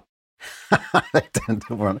spine. They tend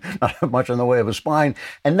to not have much in the way of a spine,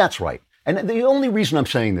 and that's right. And the only reason I'm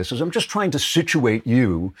saying this is I'm just trying to situate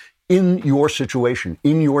you in your situation,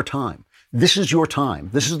 in your time. This is your time.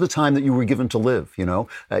 This is the time that you were given to live. You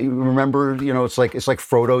remember, it's like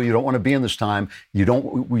Frodo. You don't want to be in this time.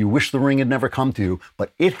 You wish the ring had never come to you,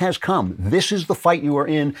 but it has come. This is the fight you are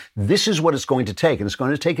in. This is what it's going to take, and it's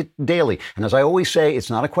going to take it daily. And as I always say, it's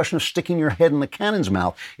not a question of sticking your head in the cannon's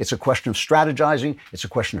mouth. It's a question of strategizing. It's a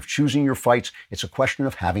question of choosing your fights. It's a question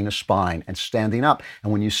of having a spine and standing up.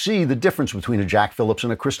 And when you see the difference between a Jack Phillips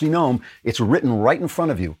and a Kristi Noem, it's written right in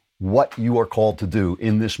front of you what you are called to do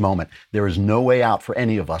in this moment. There is no way out for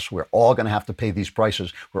any of us. We're all going to have to pay these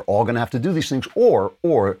prices. We're all going to have to do these things, or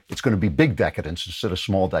it's going to be big decadence instead of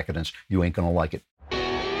small decadence. You ain't going to like it.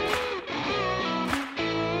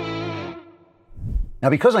 Now,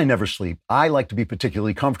 because I never sleep, I like to be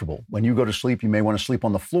particularly comfortable. When you go to sleep, you may want to sleep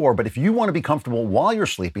on the floor, but if you want to be comfortable while you're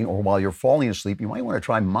sleeping or while you're falling asleep, you might want to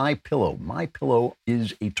try MyPillow. MyPillow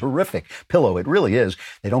is a terrific pillow. It really is.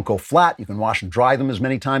 They don't go flat. You can wash and dry them as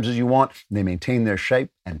many times as you want. They maintain their shape,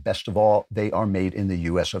 and best of all, they are made in the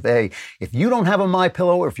US of A. If you don't have a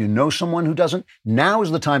MyPillow, or if you know someone who doesn't, now is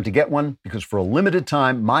the time to get one, because for a limited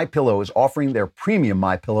time, MyPillow is offering their premium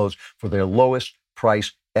MyPillows for their lowest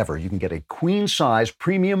price ever. You can get a queen-size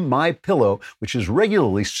premium MyPillow, which is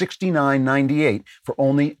regularly $69.98 for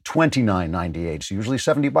only $29.98. It's usually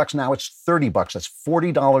 $70. Now it's $30. That's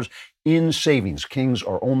 $40 in savings. Kings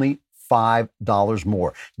are only $5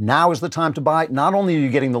 more. Now is the time to buy. Not only are you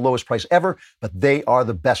getting the lowest price ever, but they are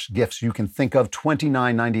the best gifts you can think of.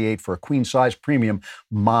 $29.98 for a queen size premium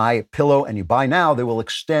MyPillow. And you buy now, they will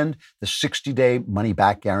extend the 60-day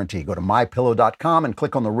money-back guarantee. Go to MyPillow.com and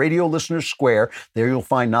click on the Radio Listeners Square. There you'll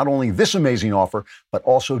find not only this amazing offer, but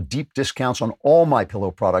also deep discounts on all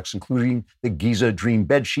MyPillow products, including the Giza Dream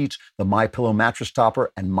Bed Sheets, the MyPillow Mattress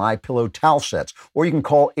Topper, and MyPillow Towel Sets. Or you can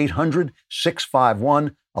call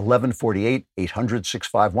 800-651-1148,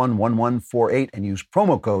 800-651-1148, and use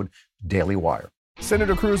promo code DailyWire.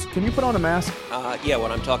 Senator Cruz, can you put on a mask? Yeah,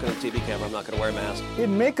 when I'm talking to the TV camera, I'm not going to wear a mask. It'd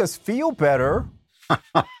make us feel better.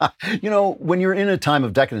 You know, when you're in a time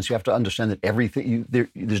of decadence, you have to understand that everything,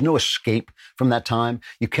 there's no escape from that time.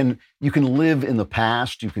 You can live in the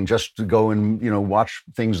past. You can just go and, watch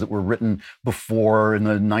things that were written before in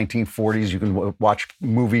the 1940s. You can watch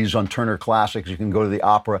movies on Turner Classics. You can go to the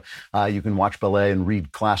opera. You can watch ballet and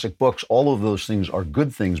read classic books. All of those things are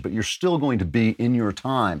good things, but you're still going to be in your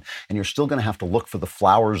time, and you're still going to have to look for the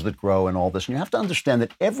flowers that grow and all this. And you have to understand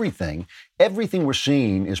that everything we're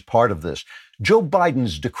seeing is part of this. Joe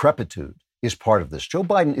Biden's decrepitude is part of this. Joe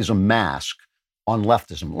Biden is a mask on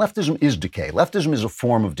leftism. Leftism is decay. Leftism is a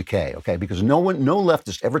form of decay, okay? Because no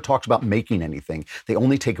leftist ever talks about making anything. They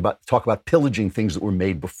only talk about pillaging things that were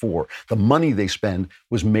made before. The money they spend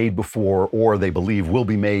was made before, or they believe will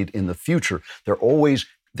be made in the future. They're always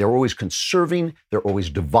conserving, they're always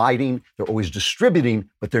dividing, they're always distributing,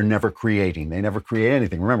 but they're never creating. They never create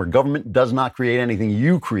anything. Remember, government does not create anything.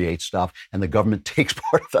 You create stuff, and the government takes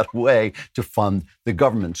part of that away to fund the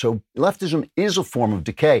government. So leftism is a form of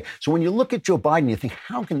decay. So when you look at Joe Biden, you think,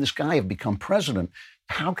 how can this guy have become president?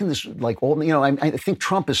 How can this, I think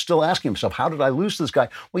Trump is still asking himself, how did I lose to this guy?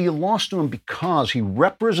 Well, you lost to him because he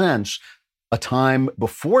represents a time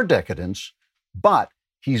before decadence, but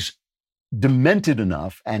he's demented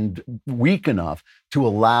enough and weak enough to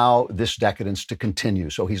allow this decadence to continue.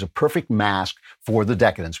 So he's a perfect mask for the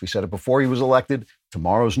decadence. We said it before he was elected.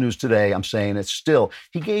 Tomorrow's news today, I'm saying it still.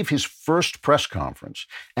 He gave his first press conference.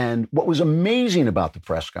 And what was amazing about the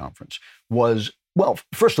press conference was, well,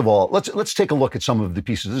 first of all, let's take a look at some of the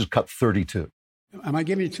pieces. This is cut 32. Am I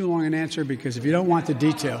giving you too long an answer? Because if you don't want the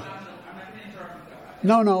detail.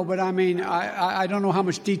 No, but I mean, I don't know how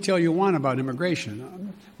much detail you want about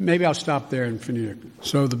immigration. Maybe I'll stop there and finish.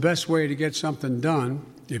 So the best way to get something done,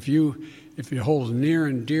 if it holds near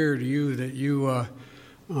and dear to you that you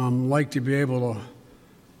like to be able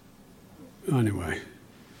to, anyway,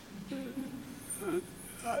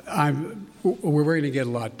 we're going to get a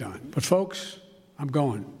lot done. But folks, I'm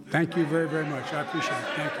going. Thank you very, very much. I appreciate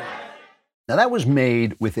it. Thank you. Now that was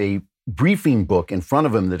made with a briefing book in front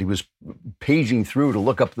of him that he was paging through to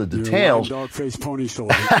look up the details. You're a dog-faced pony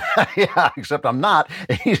soldier. Yeah, except I'm not.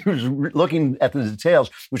 He was looking at the details,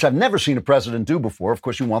 which I've never seen a president do before. Of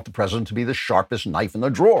course, you want the president to be the sharpest knife in the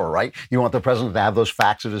drawer, right? You want the president to have those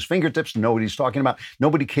facts at his fingertips, to know what he's talking about.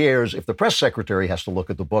 Nobody cares if the press secretary has to look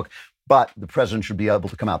at the book, but the president should be able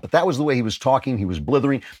to come out. But that was the way he was talking. He was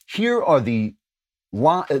blithering. Here are the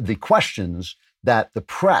questions that the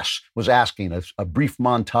press was asking, a brief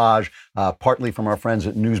montage, partly from our friends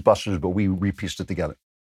at Newsbusters, but we repieced it together.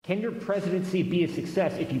 Can your presidency be a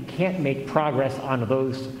success if you can't make progress on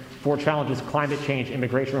those four challenges: climate change,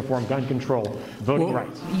 immigration reform, gun control, voting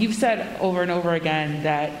rights? You've said over and over again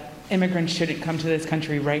that immigrants shouldn't come to this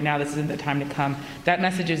country right now. This isn't the time to come. That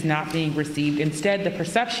message is not being received. Instead, the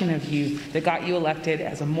perception of you that got you elected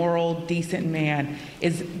as a moral, decent man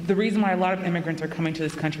is the reason why a lot of immigrants are coming to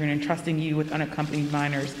this country and entrusting you with unaccompanied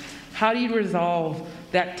minors. How do you resolve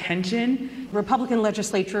that tension? Republican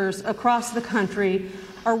legislatures across the country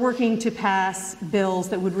are working to pass bills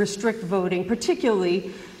that would restrict voting,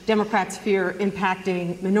 particularly Democrats fear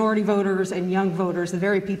impacting minority voters and young voters, the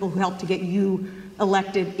very people who helped to get you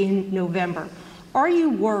elected in November. Are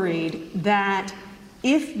you worried that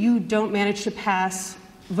if you don't manage to pass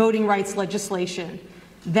voting rights legislation,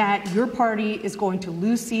 that your party is going to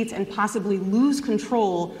lose seats and possibly lose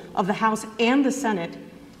control of the House and the Senate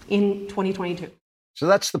in 2022? So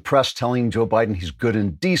that's the press telling Joe Biden he's good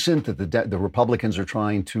and decent, that the Republicans are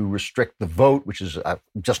trying to restrict the vote, which is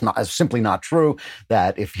simply not true,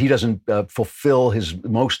 that if he doesn't fulfill his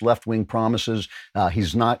most left-wing promises,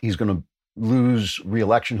 he's going to lose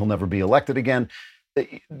re-election. He'll never be elected again.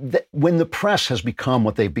 When the press has become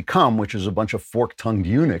what they've become, which is a bunch of fork-tongued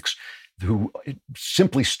eunuchs, who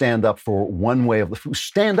simply stand up for one way of who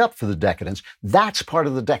stand up for the decadence, that's part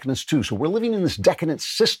of the decadence too. So we're living in this decadent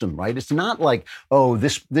system, right? It's not like, oh,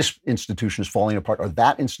 this institution is falling apart or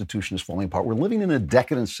that institution is falling apart. We're living in a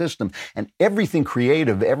decadent system, and everything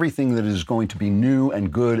creative, everything that is going to be new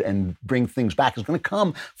and good and bring things back is going to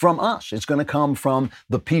come from us. It's going to come from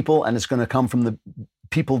the people, and it's going to come from the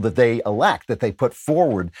people that they elect, that they put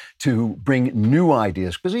forward to bring new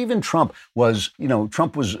ideas. Because even Trump was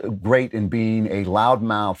great in being a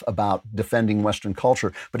loudmouth about defending Western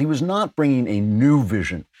culture, but he was not bringing a new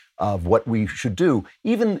vision of what we should do.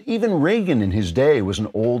 Even Reagan in his day was an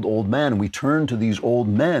old man, and we turn to these old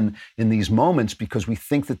men in these moments because we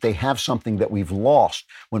think that they have something that we've lost,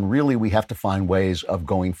 when really we have to find ways of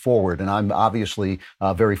going forward. And I'm obviously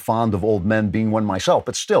very fond of old men, being one myself,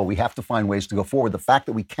 but still, we have to find ways to go forward. The fact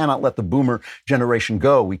that we cannot let the boomer generation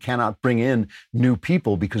go, we cannot bring in new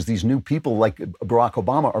people, because these new people like Barack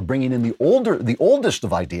Obama are bringing in the oldest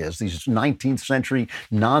of ideas, these 19th century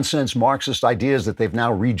nonsense Marxist ideas that they've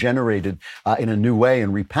now regenerated in a new way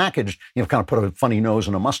and repackaged, kind of put a funny nose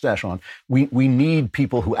and a mustache on. We need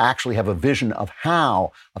people who actually have a vision of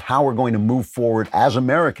how we're going to move forward as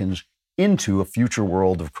Americans into a future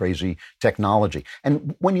world of crazy technology.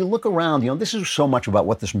 And when you look around, this is so much about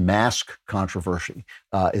what this mask controversy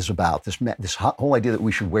is about, this whole idea that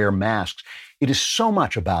we should wear masks. It is so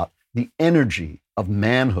much about the energy of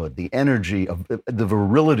manhood, the energy of the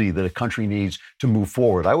virility that a country needs to move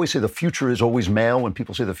forward. I always say the future is always male when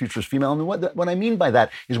people say the future is female. And what I mean by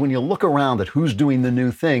that is when you look around at who's doing the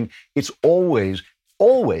new thing, it's always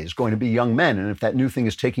going to be young men. And if that new thing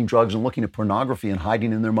is taking drugs and looking at pornography and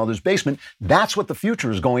hiding in their mother's basement, that's what the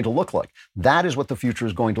future is going to look like. That is what the future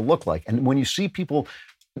is going to look like. And when you see people,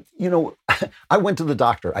 I went to the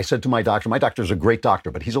doctor. I said to my doctor's a great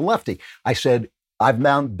doctor, but he's a lefty. I said, I've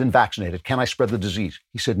now been vaccinated. Can I spread the disease?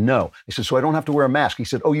 He said, no. I said, so I don't have to wear a mask. He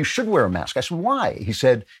said, oh, you should wear a mask. I said, why? He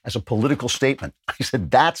said, as a political statement. I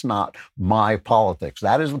said, that's not my politics.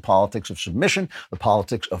 That is the politics of submission, the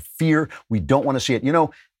politics of fear. We don't want to see it.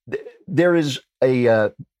 There's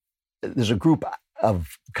a group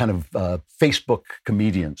of kind of Facebook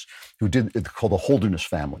comedians who it's called the Holderness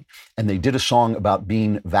Family. And they did a song about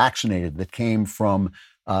being vaccinated that came from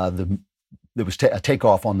there was a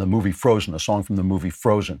takeoff on the movie Frozen, a song from the movie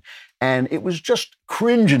Frozen. And it was just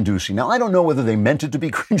cringe-inducing. Now, I don't know whether they meant it to be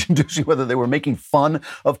cringe-inducing, whether they were making fun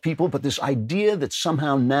of people, but this idea that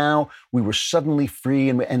somehow now we were suddenly free,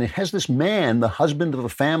 and it has this man, the husband of the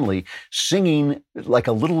family, singing like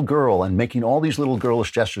a little girl and making all these little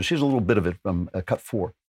girlish gestures. Here's a little bit of it from cut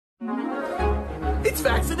 4. It's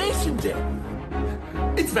vaccination day.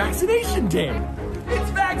 It's vaccination day. It's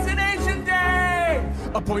vaccination day.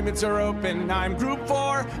 Appointments are open, I'm group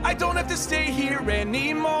 4. I don't have to stay here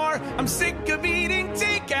anymore. I'm sick of eating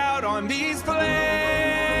takeout on these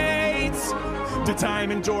plates. The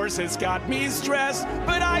time indoors has got me stressed,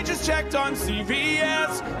 but I just checked on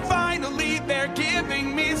CVS. Finally, they're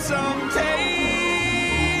giving me some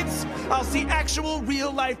dates. I'll see actual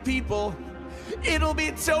real life people. It'll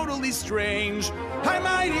be totally strange. I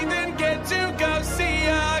might even get to go see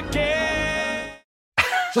a game.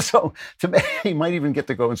 So to me, he might even get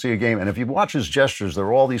to go and see a game. And if you watch his gestures, there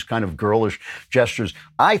are all these kind of girlish gestures.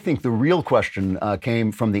 I think the real question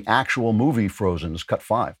came from the actual movie Frozen's cut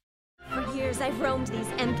 5. For years, I've roamed these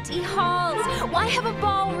empty halls. Why have a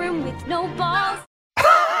ballroom with no balls?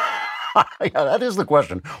 Yeah, that is the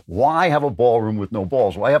question. Why have a ballroom with no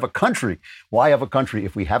balls? Why have a country? Why have a country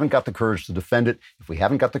if we haven't got the courage to defend it? If we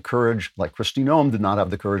haven't got the courage, like Kristi Noem did not have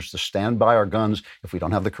the courage to stand by our guns, if we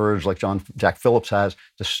don't have the courage like Jack Phillips has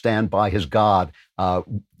to stand by his God,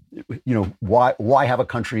 why have a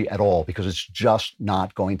country at all? Because it's just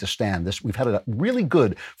not going to stand. We've had it really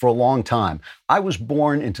good for a long time. I was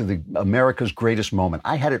born into America's greatest moment.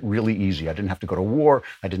 I had it really easy. I didn't have to go to war.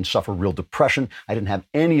 I didn't suffer real depression. I didn't have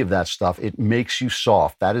any of that stuff. It makes you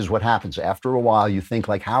soft. That is what happens. After a while, you think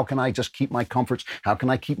like, how can I just keep my comforts? How can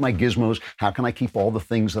I keep my gizmos? How can I keep all the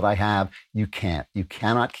things that I have? You can't. You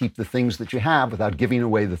cannot keep the things that you have without giving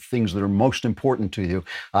away the things that are most important to you,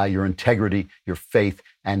 your integrity, your faith,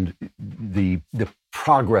 and the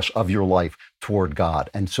progress of your life toward God.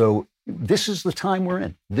 And so this is the time we're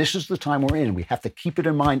in. This is the time we're in. We have to keep it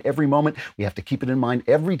in mind every moment. We have to keep it in mind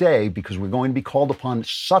every day, because we're going to be called upon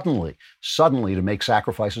suddenly to make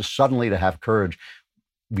sacrifices, suddenly to have courage.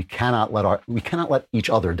 We cannot let each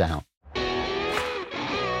other down.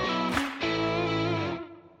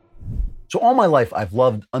 So all my life, I've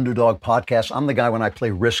loved underdog podcasts. I'm the guy, when I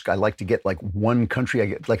play Risk, I like to get like one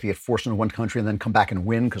country. Like to get forced into one country and then come back and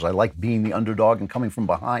win, because I like being the underdog and coming from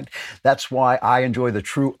behind. That's why I enjoy the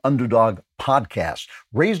True Underdog podcast.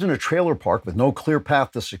 Raised in a trailer park with no clear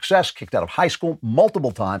path to success, kicked out of high school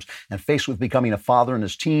multiple times, and faced with becoming a father in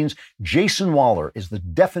his teens, Jason Waller is the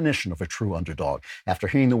definition of a true underdog. After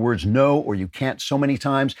hearing the words no or you can't so many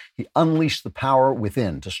times, he unleashed the power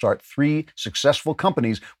within to start 3 successful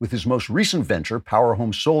companies, with his most recent venture, Power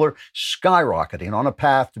Home Solar, skyrocketing on a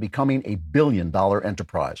path to becoming a billion-dollar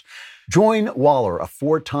enterprise. Join Waller, a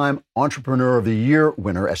 4-time Entrepreneur of the Year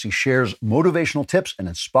winner, as he shares motivational tips and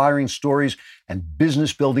inspiring stories and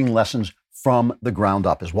business-building lessons from the ground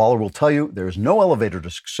up. As Waller will tell you, there is no elevator to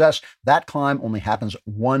success. That climb only happens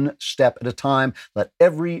one step at a time. Let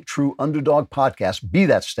every True Underdog podcast be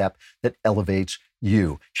that step that elevates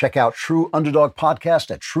you. Check out True Underdog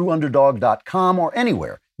Podcast at trueunderdog.com or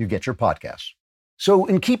anywhere you get your podcasts. So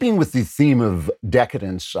in keeping with the theme of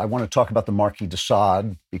decadence, I want to talk about the Marquis de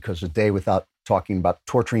Sade, because a day without talking about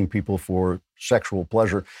torturing people for sexual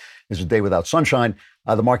pleasure is a day without sunshine.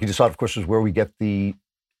 The Marquis de Sade, of course, is where we get the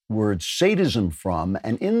word sadism from.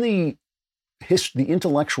 And in the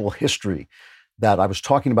intellectual history that I was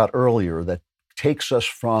talking about earlier, that takes us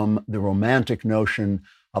from the romantic notion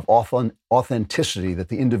of authenticity, that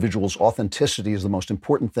the individual's authenticity is the most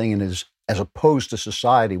important thing and is as opposed to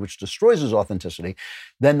society, which destroys his authenticity,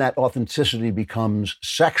 then that authenticity becomes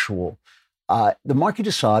sexual. The Marquis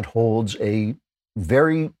de Sade holds a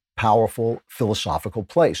very powerful philosophical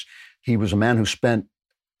place. He was a man who spent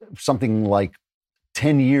something like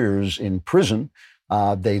 10 years in prison.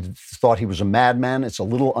 They thought he was a madman. It's a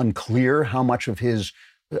little unclear how much of his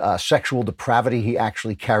sexual depravity he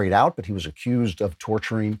actually carried out, but he was accused of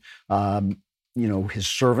torturing, his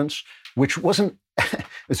servants, which wasn't.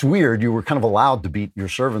 It's weird. You were kind of allowed to beat your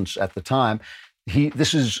servants at the time. He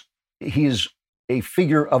is a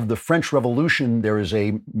figure of the French Revolution. There is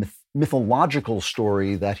a mythological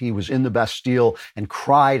story that he was in the Bastille and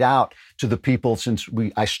cried out to the people. Since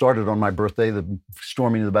I started on my birthday, the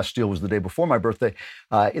storming of the Bastille was the day before my birthday,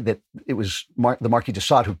 that it was the Marquis de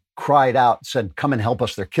Sade who cried out, said, "Come and help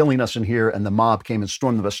us, they're killing us in here." And the mob came and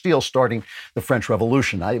stormed the Bastille, starting the French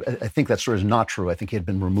Revolution. I think that story is not true. I think he had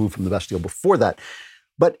been removed from the Bastille before that.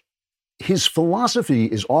 But his philosophy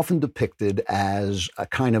is often depicted as a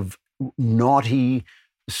kind of naughty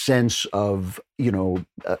sense of,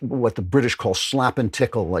 what the British call slap and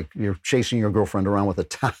tickle, like you're chasing your girlfriend around with a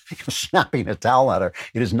towel, snapping a towel at her.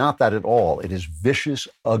 It is not that at all. It is vicious,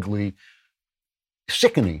 ugly,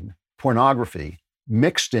 sickening pornography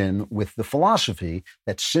mixed in with the philosophy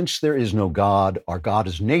that since there is no God, our God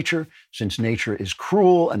is nature. Since nature is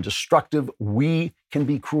cruel and destructive, we can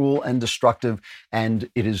be cruel and destructive. And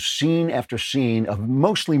it is scene after scene of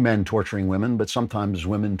mostly men torturing women, but sometimes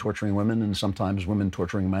women torturing women and sometimes women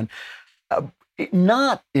torturing men.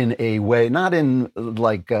 Not in a way, not in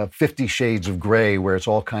like 50 Shades of Grey, where it's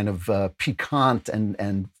all kind of piquant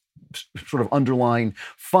and sort of underlying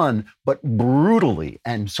fun, but brutally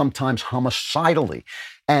and sometimes homicidally.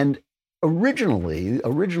 And originally,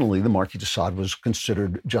 the Marquis de Sade was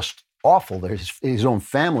considered just awful. His own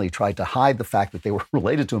family tried to hide the fact that they were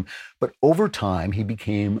related to him. But over time, he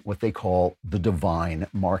became what they call the Divine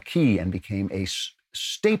Marquis and became a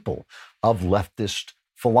staple of leftist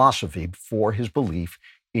philosophy for his belief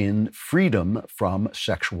in freedom from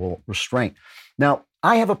sexual restraint. Now,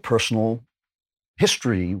 I have a personal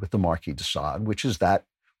history with the Marquis de Sade, which is that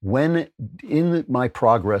when in my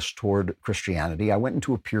progress toward Christianity, I went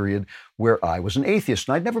into a period where I was an atheist.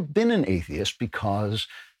 And I'd never been an atheist because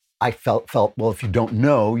I felt, well, if you don't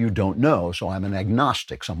know, you don't know. So I'm an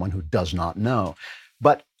agnostic, someone who does not know.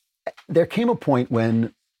 But there came a point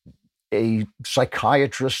when a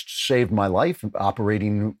psychiatrist saved my life,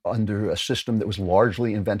 operating under a system that was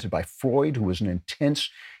largely invented by Freud, who was an intense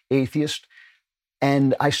atheist.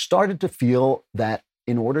 And I started to feel that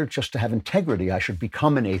in order just to have integrity, I should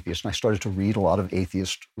become an atheist. And I started to read a lot of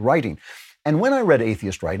atheist writing. And when I read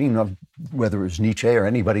atheist writing, whether it was Nietzsche or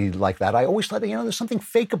anybody like that, I always thought, there's something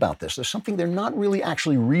fake about this. There's something, they're not really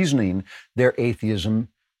actually reasoning their atheism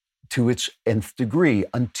to its nth degree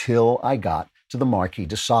until I got to the Marquis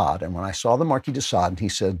de Sade. And when I saw the Marquis de Sade, and he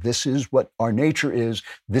said, this is what our nature is,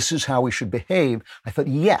 this is how we should behave, I thought,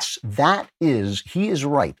 yes, he is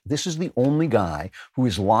right. This is the only guy who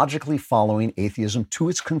is logically following atheism to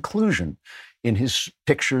its conclusion in his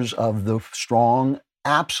pictures of the strong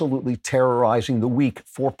absolutely terrorizing the weak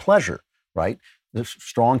for pleasure, right? The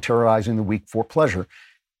strong terrorizing the weak for pleasure,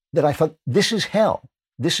 that I thought, this is hell.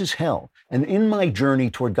 This is hell. And in my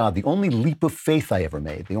journey toward God, the only leap of faith I ever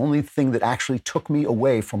made, the only thing that actually took me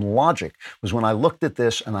away from logic was when I looked at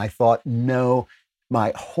this and I thought, no,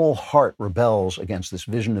 my whole heart rebels against this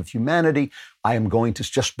vision of humanity. I am going to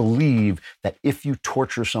just believe that if you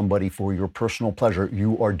torture somebody for your personal pleasure,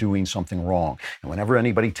 you are doing something wrong. And whenever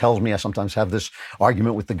anybody tells me, I sometimes have this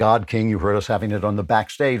argument with the God King, you heard us having it on the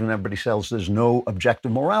backstage, when everybody says there's no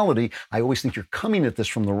objective morality, I always think you're coming at this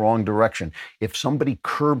from the wrong direction. If somebody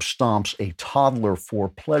curb stomps a toddler for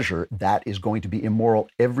pleasure, that is going to be immoral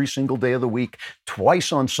every single day of the week,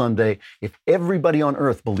 twice on Sunday. If everybody on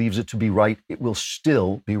earth believes it to be right, it will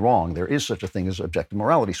still be wrong. There is such a thing as objective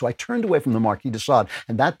morality. So I turned away from the Marquis de Sade,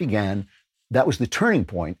 and that was the turning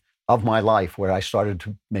point of my life where I started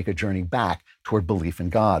to make a journey back toward belief in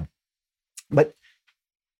God. But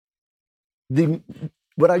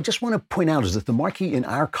what I just want to point out is that the Marquis in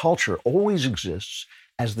our culture always exists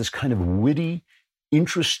as this kind of witty,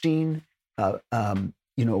 interesting,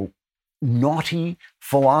 naughty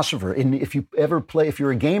philosopher. And if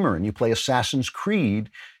you're a gamer and you play Assassin's Creed,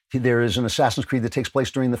 there is an Assassin's Creed that takes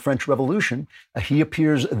place during the French Revolution. He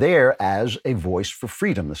appears there as a voice for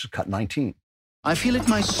freedom. This is cut 19. I feel it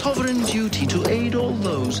my sovereign duty to aid all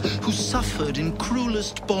those who suffered in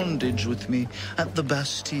cruelest bondage with me at the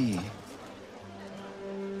Bastille.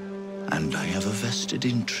 And I have a vested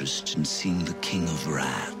interest in seeing the King of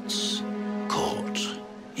Rats caught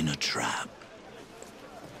in a trap.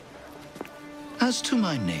 As to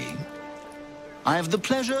my name, I have the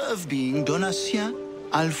pleasure of being Donatien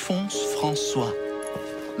Alphonse François,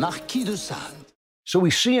 Marquis de Sade. So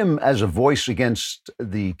we see him as a voice against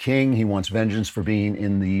the king. He wants vengeance for being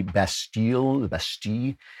in the Bastille,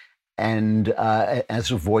 and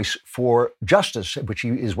as a voice for justice, which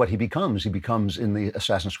is what he becomes. He becomes, in the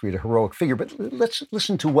Assassin's Creed, a heroic figure. But let's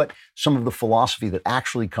listen to what some of the philosophy that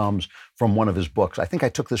actually comes from one of his books. I think I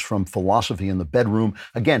took this from Philosophy in the Bedroom.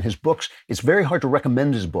 Again, his books, it's very hard to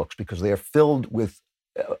recommend his books because they are filled with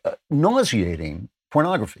nauseating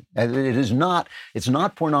pornography. It's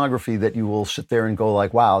not pornography that you will sit there and go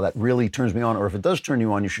like, wow, that really turns me on. Or if it does turn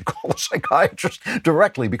you on, you should call a psychiatrist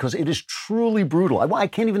directly, because it is truly brutal. I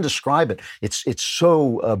can't even describe it. It's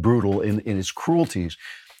so brutal in its cruelties.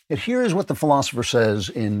 And here is what the philosopher says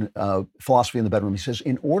in Philosophy in the Bedroom. He says,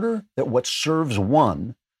 in order that what serves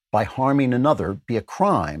one by harming another be a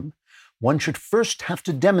crime, one should first have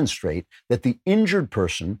to demonstrate that the injured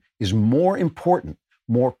person is more important,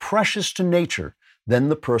 more precious to nature than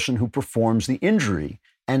the person who performs the injury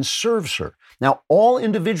and serves her. Now, all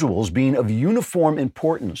individuals being of uniform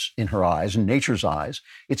importance in her eyes, in nature's eyes,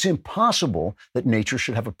 it's impossible that nature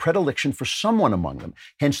should have a predilection for someone among them.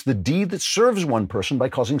 Hence, the deed that serves one person by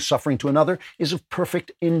causing suffering to another is of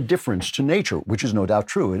perfect indifference to nature, which is no doubt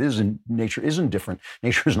true. Nature is indifferent.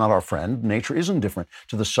 Nature is not our friend. Nature is indifferent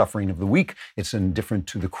to the suffering of the weak. It's indifferent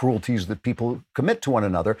to the cruelties that people commit to one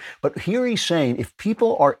another. But here he's saying, if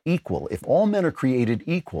people are equal, if all men are created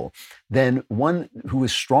equal, then one who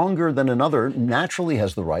is stronger than another naturally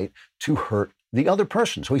has the right to hurt the other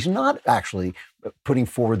person. So he's not actually putting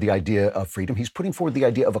forward the idea of freedom. He's putting forward the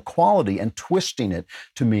idea of equality and twisting it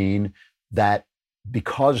to mean that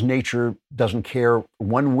because nature doesn't care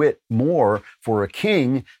one whit more for a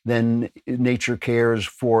king than nature cares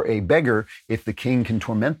for a beggar, if the king can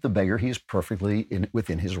torment the beggar, he is perfectly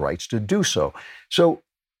within his rights to do so. So,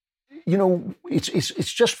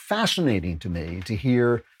 it's just fascinating to me to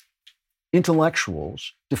hear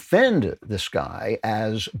intellectuals defend this guy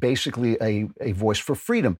as basically a voice for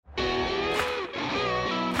freedom.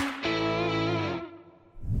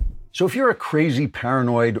 So if you're a crazy,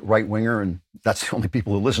 paranoid right-winger, and that's the only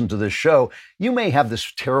people who listen to this show, you may have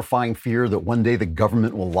this terrifying fear that one day the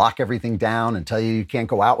government will lock everything down and tell you can't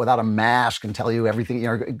go out without a mask and tell you everything,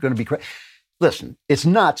 you're going to be crazy. Listen, it's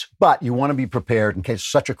nuts, but you want to be prepared in case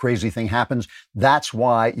such a crazy thing happens. That's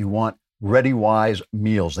why you want ReadyWise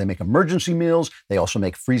meals. They make emergency meals. They also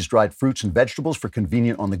make freeze-dried fruits and vegetables for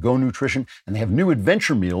convenient on-the-go nutrition. And they have new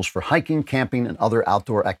adventure meals for hiking, camping, and other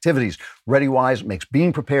outdoor activities. ReadyWise makes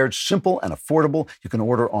being prepared simple and affordable. You can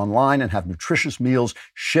order online and have nutritious meals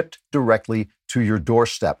shipped directly to your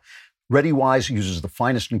doorstep. ReadyWise uses the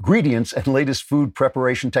finest ingredients and latest food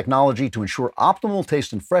preparation technology to ensure optimal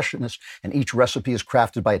taste and freshness, and each recipe is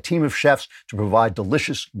crafted by a team of chefs to provide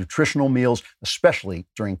delicious, nutritional meals, especially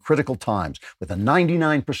during critical times. With a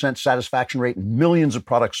 99% satisfaction rate and millions of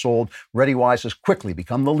products sold, ReadyWise has quickly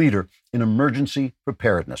become the leader in emergency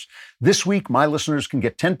preparedness. This week, my listeners can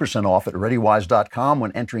get 10% off at ReadyWise.com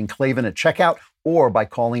when entering Klavan at checkout or by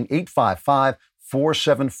calling 855-474-4084.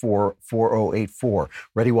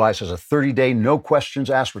 ReadyWise has a 30-day,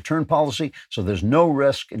 no-questions-asked return policy, so there's no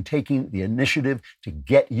risk in taking the initiative to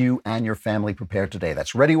get you and your family prepared today.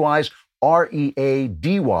 That's ReadyWise,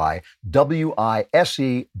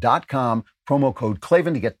 READYWISE.com, promo code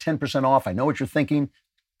Klavan to get 10% off. I know what you're thinking.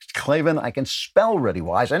 Klavan, I can spell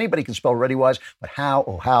ReadyWise. Anybody can spell ReadyWise, but how?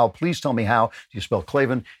 Oh, how? Please tell me how. Do you spell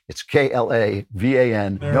Klavan? It's Klavan.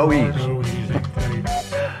 No E's.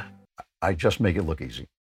 I just make it look easy.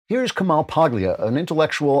 Here's Kamal Paglia, an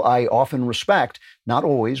intellectual I often respect, not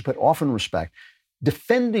always, but often respect,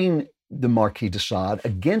 defending the Marquis de Sade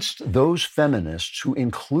against those feminists who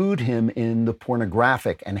include him in the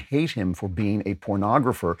pornographic and hate him for being a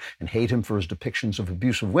pornographer and hate him for his depictions of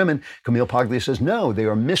abuse of women. Camille Paglia says, no, they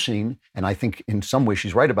are missing, and I think in some way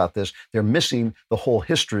she's right about this, they're missing the whole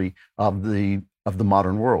history of the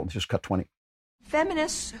modern world. Just cut 20.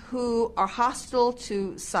 Feminists who are hostile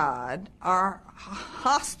to Sade are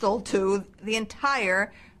hostile to the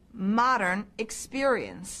entire modern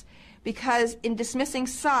experience. Because in dismissing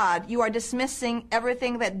Sade, you are dismissing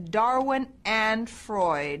everything that Darwin and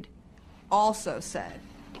Freud also said.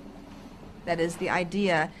 That is the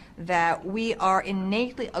idea that we are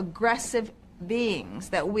innately aggressive beings,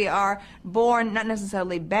 that we are born not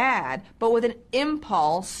necessarily bad, but with an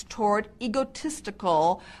impulse toward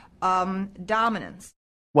egotistical dominance.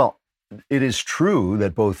 Well, it is true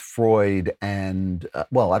that both Freud and, I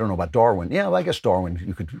don't know about Darwin. Yeah, well, I guess Darwin,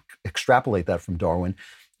 you could extrapolate that from Darwin,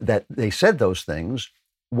 that they said those things.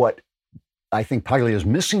 What I think Paglia is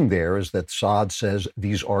missing there is that Sade says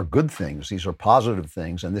these are good things, these are positive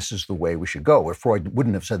things, and this is the way we should go. If Freud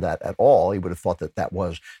wouldn't have said that at all, he would have thought that that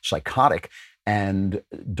was psychotic. And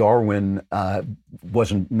Darwin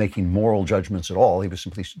wasn't making moral judgments at all. He was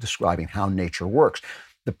simply describing how nature works.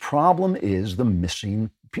 The problem is the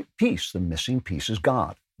missing piece. The missing piece is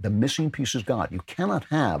God. The missing piece is God. You cannot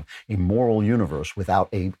have a moral universe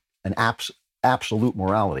without an absolute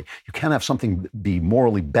morality. You can't have something be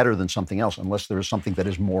morally better than something else unless there is something that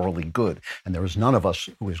is morally good. And there is none of us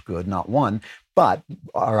who is good, not one. But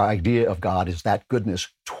our idea of God is that goodness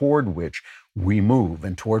toward which we move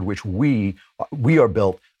and toward which we are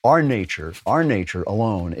built. Our nature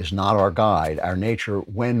alone is not our guide. Our nature,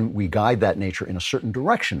 when we guide that nature in a certain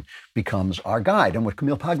direction, becomes our guide. And what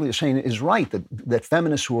Camille Paglia is saying is right, that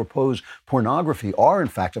feminists who oppose pornography are, in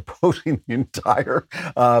fact, opposing the entire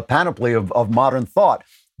panoply of modern thought.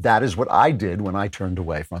 That is what I did when I turned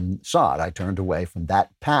away from Sade. I turned away from that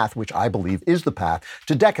path, which I believe is the path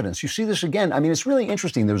to decadence. You see this again. I mean, it's really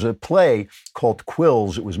interesting. There was a play called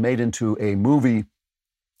Quills. It was made into a movie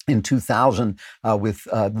in 2000 with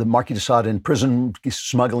the Marquis de Sade in prison,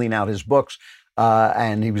 smuggling out his books.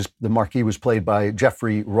 And the Marquis was played by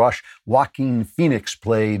Jeffrey Rush. Joaquin Phoenix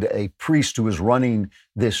played a priest who is running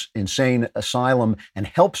this insane asylum and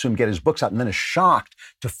helps him get his books out, and then is shocked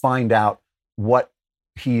to find out what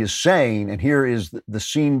he is saying. And here is the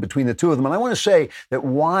scene between the two of them. And I want to say that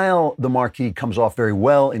while the Marquis comes off very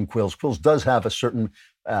well in Quills, Quills does have a certain,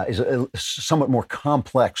 is a somewhat more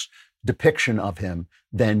complex depiction of him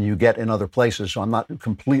than you get in other places. So I'm not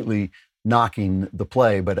completely knocking the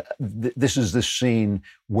play, but this is this scene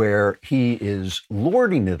where he is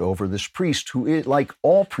lording it over this priest who is, like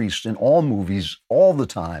all priests in all movies all the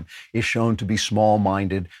time, is shown to be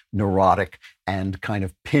small-minded, neurotic, and kind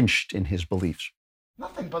of pinched in his beliefs.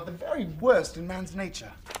 Nothing but the very worst in man's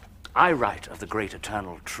nature. I write of the great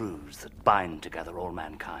eternal truths that bind together all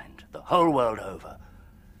mankind, the whole world over.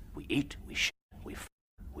 We eat, we share, we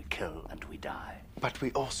kill, and we die. But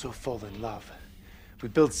we also fall in love. We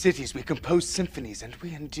build cities, we compose symphonies, and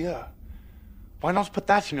we endure. Why not put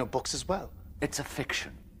that in your books as well? It's a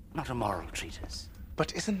fiction, not a moral treatise.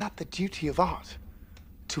 But isn't that the duty of art?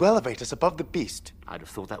 To elevate us above the beast? I'd have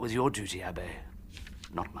thought that was your duty, Abbé,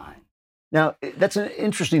 not mine. Now, that's an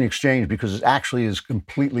interesting exchange because it actually is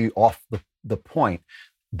completely off the point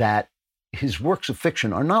that his works of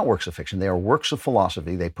fiction are not works of fiction. They are works of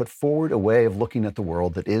philosophy. They put forward a way of looking at the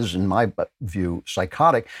world that is, in my view,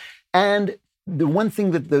 psychotic. And the one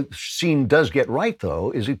thing that the scene does get right,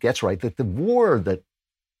 though, is it gets right that the war that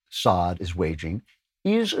Sade is waging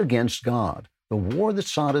is against God. The war that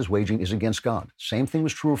Sade is waging is against God. Same thing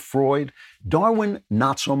was true of Freud. Darwin,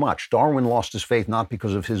 not so much. Darwin lost his faith not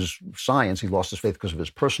because of his science. He lost his faith because of his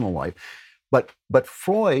personal life. But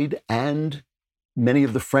Freud and many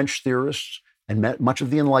of the French theorists and much of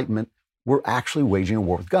the Enlightenment were actually waging a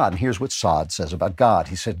war with God. And here's what Sade says about God.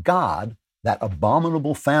 He said, God, that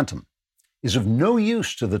abominable phantom, is of no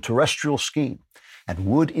use to the terrestrial scheme and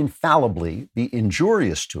would infallibly be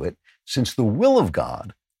injurious to it, since the will of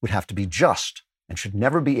God would have to be just and should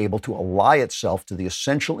never be able to ally itself to the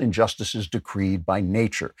essential injustices decreed by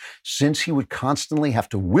nature, since he would constantly have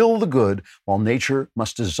to will the good while nature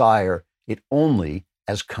must desire it only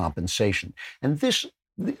as compensation. And this,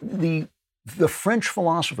 the the French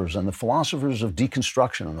philosophers and the philosophers of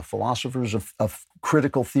deconstruction and the philosophers of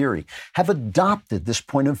critical theory have adopted this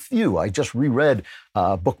point of view. I just reread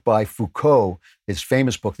a book by Foucault, his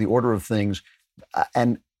famous book, The Order of Things,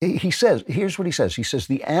 and he says, here's what he says. He says,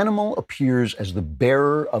 the animal appears as the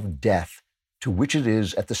bearer of death to which it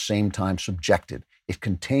is at the same time subjected. It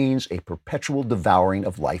contains a perpetual devouring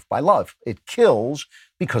of life by love. It kills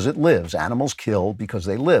because it lives. Animals kill because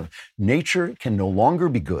they live. Nature can no longer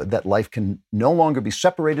be good. That life can no longer be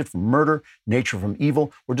separated from murder, nature from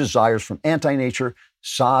evil, or desires from anti-nature.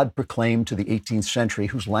 Sade proclaimed to the 18th century,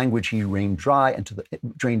 whose language he drained dry into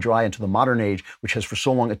the modern age, which has for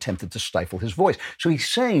so long attempted to stifle his voice. So he's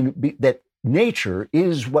saying that nature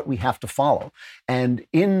is what we have to follow. And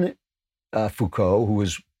in Foucault, who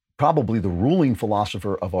is probably the ruling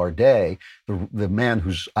philosopher of our day, the man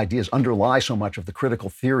whose ideas underlie so much of the critical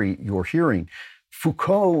theory you're hearing,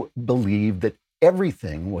 Foucault believed that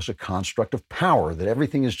everything was a construct of power, that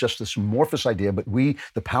everything is just this amorphous idea, but we,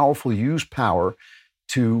 the powerful, use power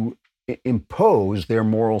to impose their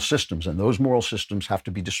moral systems. And those moral systems have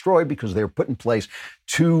to be destroyed because they're put in place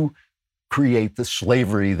to create the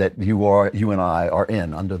slavery that you and I are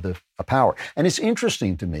in under the power. And it's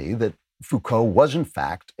interesting to me that Foucault was in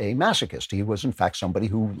fact a masochist. He was in fact somebody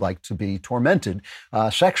who liked to be tormented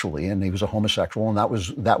sexually, and he was a homosexual, and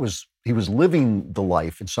he was living the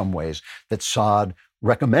life in some ways that Sade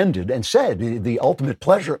recommended and said the ultimate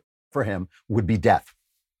pleasure for him would be death.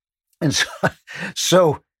 And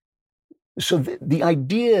so the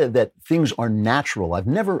idea that things are natural, I've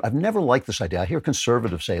never liked this idea. I hear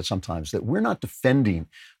conservatives say it sometimes, that we're not defending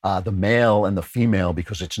the male and the female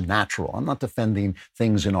because it's natural. I'm not defending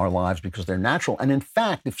things in our lives because they're natural. And in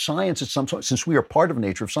fact, if science at some point, since we are part of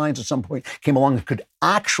nature, if science at some point came along that could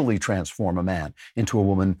actually transform a man into a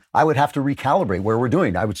woman, I would have to recalibrate where we're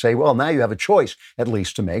doing. I would say, well, now you have a choice at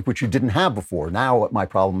least to make, which you didn't have before. Now what my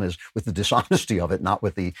problem is with the dishonesty of it, not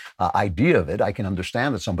with the idea of it. I can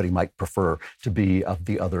understand that somebody might prefer to be of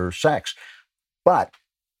the other sex. But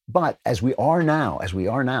as we are now,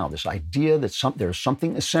 this idea that there's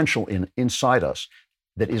something essential inside us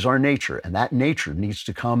that is our nature, and that nature needs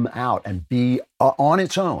to come out and be on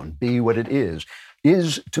its own, be what it is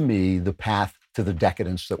to me the path to the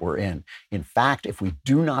decadence that we're in. In fact, if we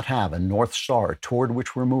do not have a North Star toward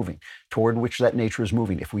which we're moving, toward which that nature is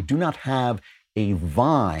moving, if we do not have a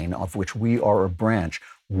vine of which we are a branch,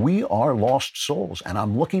 we are lost souls. And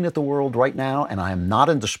I'm looking at the world right now, and I am not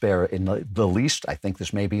in despair in the least. I think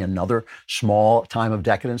this may be another small time of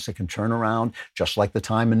decadence that can turn around, just like the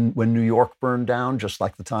time when New York burned down, just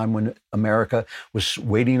like the time when America was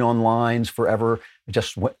waiting on lines forever,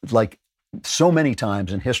 just like so many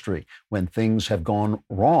times in history when things have gone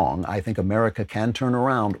wrong. I think America can turn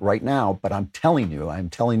around right now, but I'm telling you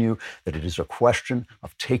that it is a question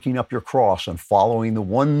of taking up your cross and following the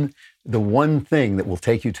one thing that will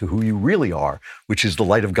take you to who you really are, which is the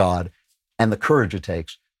light of God and the courage it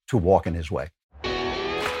takes to walk in his way.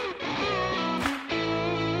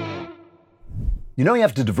 You know, you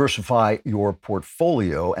have to diversify your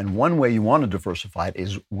portfolio, and one way you want to diversify it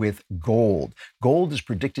is with gold. Gold is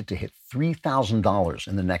predicted to hit $3,000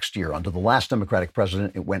 in the next year. Under the last Democratic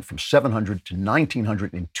president, it went from $700 to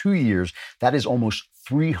 $1,900 in 2 years. That is almost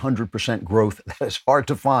 300% growth. That is hard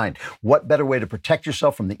to find. What better way to protect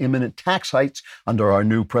yourself from the imminent tax hikes under our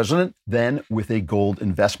new president than with a gold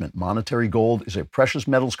investment? Monetary Gold is a precious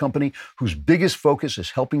metals company whose biggest focus is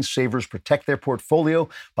helping savers protect their portfolio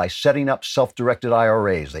by setting up self-directed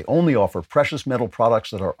IRAs. They only offer precious metal products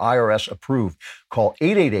that are IRS approved. Call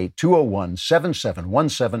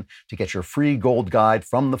 888-201-7717 to get your free gold guide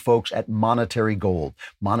from the folks at Monetary Gold.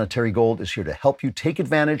 Monetary Gold is here to help you take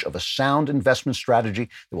advantage of a sound investment strategy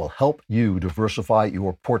that will help you diversify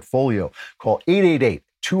your portfolio. Call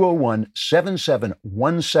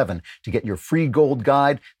 888-201-7717 to get your free gold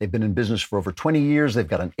guide. They've been in business for over 20 years. They've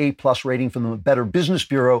got an A+ rating from the Better Business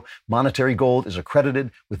Bureau. Monetary Gold is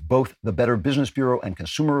accredited with both the Better Business Bureau and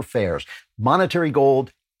Consumer Affairs. Monetary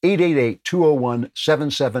Gold,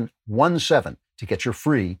 888-201-7717 to get your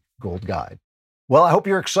free gold guide. Well, I hope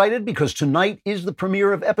you're excited because tonight is the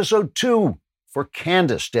premiere of episode 2 for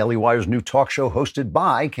Candace, Daily Wire's new talk show hosted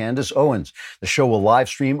by Candace Owens. The show will live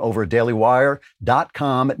stream over at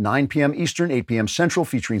dailywire.com at 9 p.m. Eastern, 8 p.m. Central,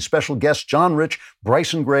 featuring special guests John Rich,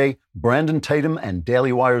 Bryson Gray, Brandon Tatum, and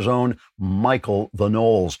Daily Wire's own Michael The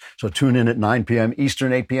Knowles. So tune in at 9 p.m.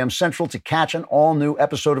 Eastern, 8 p.m. Central to catch an all-new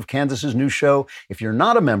episode of Candace's new show. If you're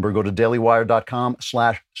not a member, go to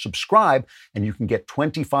dailywire.com/subscribe, and you can get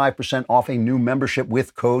 25% off a new membership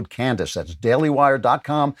with code Candace. That's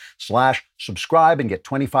dailywire.com/subscribe. subscribe and get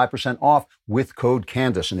 25% off with code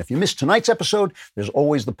Candace. And if you missed tonight's episode, there's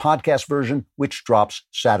always the podcast version, which drops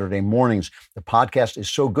Saturday mornings. The podcast is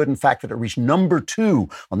so good, in fact, that it reached number 2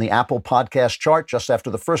 on the Apple Podcast chart just after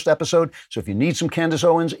the first episode. So if you need some Candace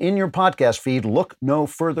Owens in your podcast feed, look no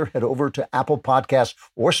further. Head over to Apple Podcasts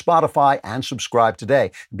or Spotify and subscribe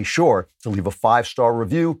today. And be sure to leave a 5-star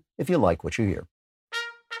review if you like what you hear.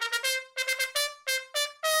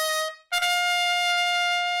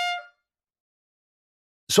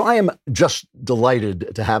 So I am just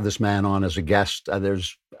delighted to have this man on as a guest.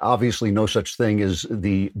 There's obviously no such thing as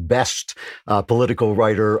the best political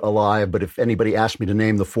writer alive, but if anybody asked me to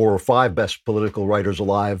name the 4 or 5 best political writers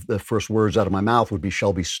alive, the first words out of my mouth would be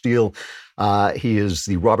Shelby Steele. He is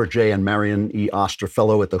the Robert J. and Marion E. Oster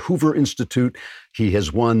Fellow at the Hoover Institute. He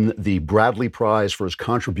has won the Bradley Prize for his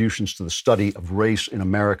contributions to the study of race in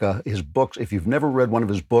America. His books, if you've never read one of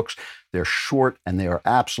his books, they're short and they are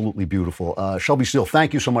absolutely beautiful. Shelby Steele,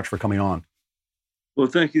 thank you so much for coming on. Well,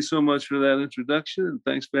 thank you so much for that introduction, and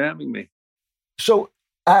thanks for having me. So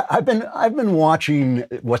I've been watching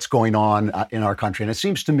what's going on in our country, and it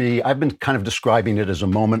seems to me, I've been kind of describing it as a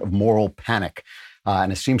moment of moral panic.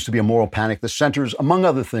 And it seems to be a moral panic that centers, among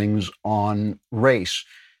other things, on race.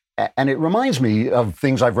 And it reminds me of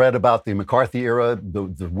things I've read about the McCarthy era,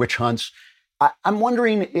 the witch hunts. I'm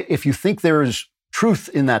wondering if you think there is truth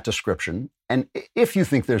in that description. And if you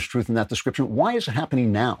think there's truth in that description, why is it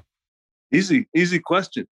happening now? Easy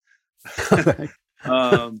question.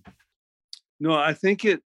 No, I think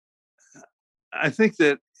that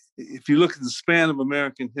if you look at the span of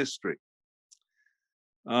American history,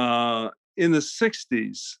 in the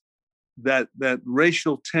 60s, that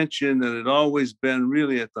racial tension that had always been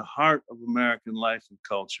really at the heart of American life and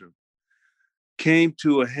culture came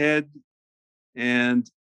to a head, and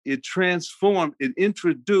it transformed, it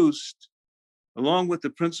introduced, along with the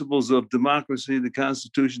principles of democracy, the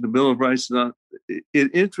Constitution, the Bill of Rights,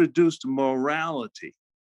 it introduced morality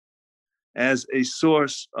as a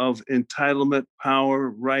source of entitlement, power,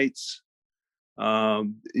 rights.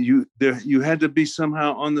 You had to be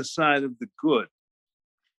somehow on the side of the good,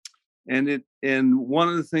 and one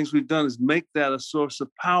of the things we've done is make that a source of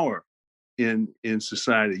power in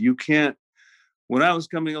society. You can't. When I was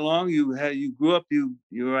coming along, you grew up,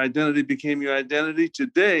 your identity became your identity.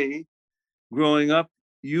 Today, growing up,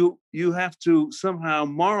 you have to somehow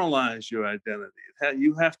moralize your identity.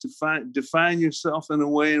 You have to define yourself in a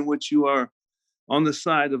way in which you are on the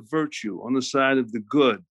side of virtue, on the side of the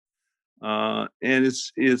good. And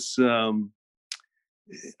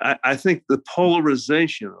I think the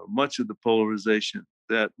polarization, or much of the polarization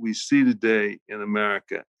that we see today in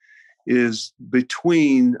America, is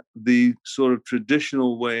between the sort of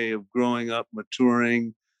traditional way of growing up,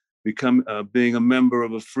 maturing, being a member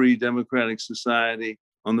of a free democratic society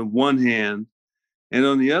on the one hand, and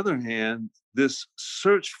on the other hand, this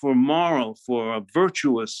search for a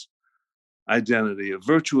virtuous identity, a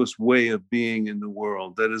virtuous way of being in the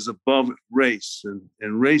world that is above race.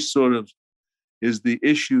 And race sort of is the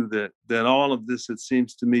issue that all of this, it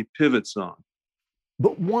seems to me, pivots on.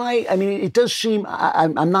 But why? I mean, it does seem,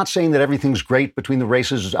 I'm not saying that everything's great between the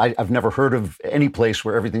races. I've never heard of any place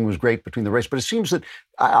where everything was great between the races, but it seems that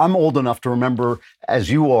I'm old enough to remember, as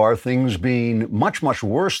you are, things being much, much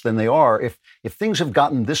worse than they are. If things have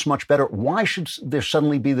gotten this much better, why should there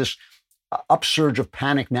suddenly be this upsurge of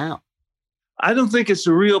panic now? I don't think it's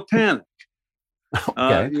a real panic.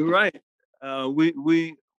 Okay. You're right.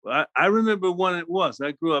 I remember when it was.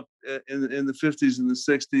 I grew up in the 50s and the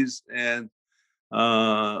 60s, and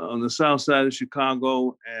on the south side of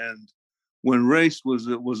Chicago, and when race was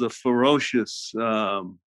a ferocious,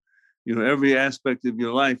 every aspect of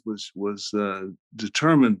your life was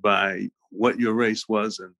determined by what your race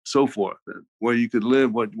was and so forth, and where you could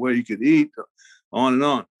live, where you could eat, on and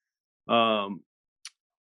on.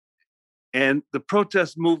 And the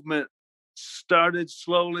protest movement started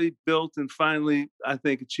slowly, built, and finally, I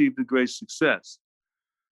think, achieved a great success.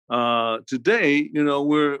 Today, we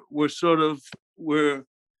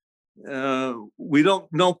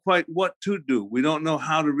don't know quite what to do. We don't know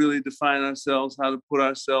how to really define ourselves, how to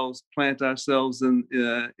plant ourselves in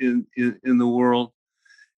the world,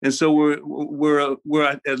 and so we're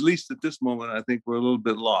at least at this moment, I think we're a little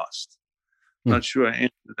bit lost. Not sure I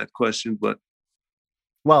answered that question, but.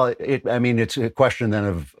 Well, it's a question then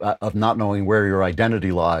of not knowing where your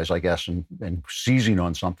identity lies, I guess, and seizing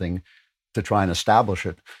on something to try and establish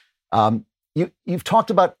it. You've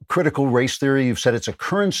talked about critical race theory. You've said it's a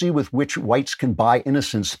currency with which whites can buy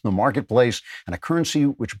innocence in the marketplace, and a currency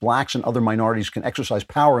which blacks and other minorities can exercise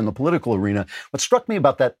power in the political arena. What struck me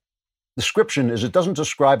about that description is it doesn't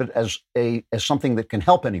describe it as something that can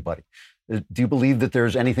help anybody. Do you believe that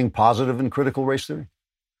there's anything positive in critical race theory?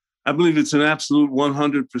 I believe it's an absolute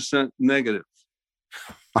 100% negative.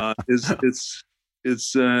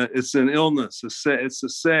 It's an illness. It's a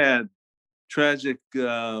sad, tragic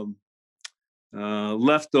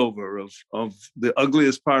leftover of the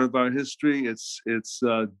ugliest part of our history. It's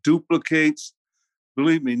duplicates.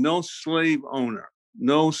 Believe me, no slave owner,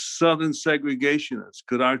 no Southern segregationist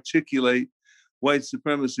could articulate white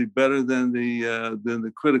supremacy better than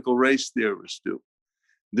the critical race theorists do.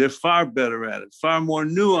 They're far better at it, far more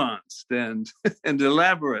nuanced and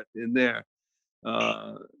elaborate in their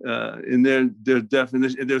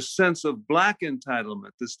definition, in their sense of Black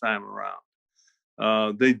entitlement this time around.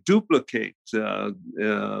 They duplicate,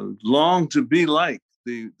 long to be like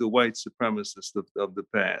the white supremacists of the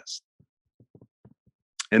past.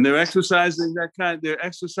 And they're exercising that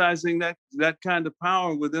kind of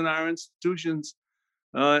power within our institutions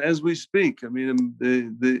as we speak. I mean,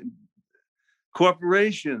 the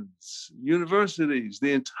corporations, universities,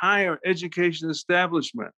 the entire education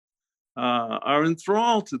establishment are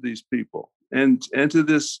enthralled to these people and to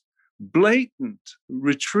this blatant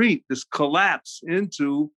retreat, this collapse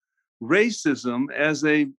into racism as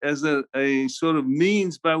a sort of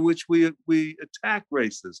means by which we attack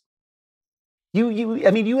racism.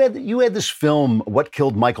 You had this film, What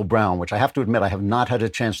Killed Michael Brown, which I have to admit I have not had a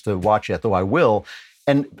chance to watch yet, though I will.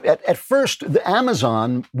 And at first, the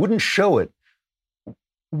Amazon wouldn't show it.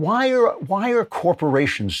 Why are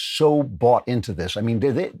corporations so bought into this? I mean,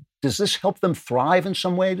 does this help them thrive in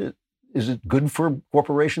some way? Is it good for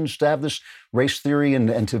corporations to have this race theory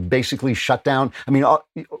and to basically shut down? I mean,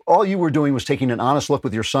 all you were doing was taking an honest look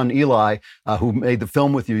with your son, Eli, who made the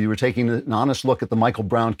film with you. You were taking an honest look at the Michael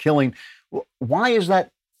Brown killing. Why is that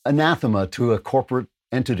anathema to a corporate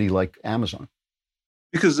entity like Amazon?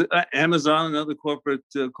 Because Amazon and other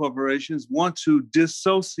corporations want to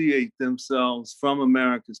dissociate themselves from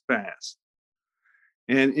America's past.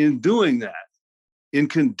 And in doing that, in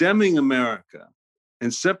condemning America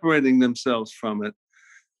and separating themselves from it,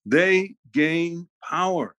 they gain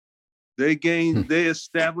power. They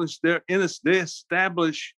establish they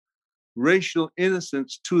establish racial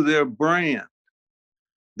innocence to their brand.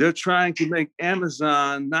 They're trying to make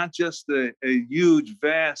Amazon not just a huge,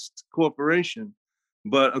 vast corporation,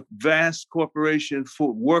 but a vast corporation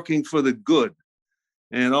for working for the good.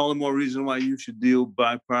 And all the more reason why you should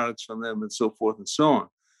buy products from them and so forth and so on.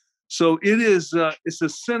 So it's a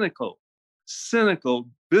cynical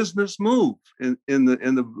business move in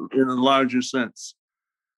the larger sense.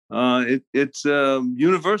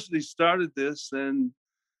 Universities started this, and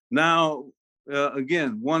now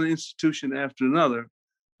again, one institution after another.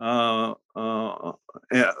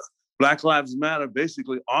 Black Lives Matter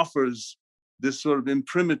basically offers this sort of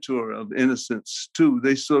imprimatur of innocence too.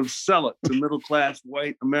 They sort of sell it to middle-class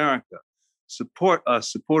white America. Support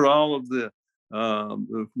us, support all of the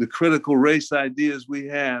critical race ideas we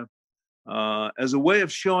have as a way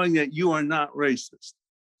of showing that you are not racist.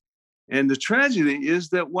 And the tragedy is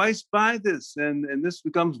that whites buy this, and this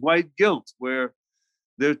becomes white guilt, where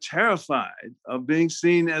they're terrified of being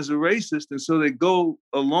seen as a racist, and so they go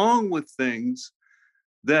along with things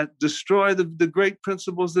that destroy the great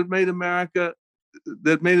principles that made America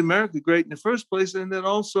great in the first place, and that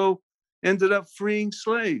also ended up freeing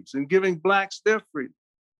slaves and giving blacks their freedom.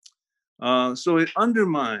 So it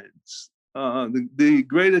undermines the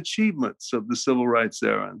great achievements of the civil rights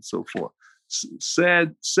era and so forth.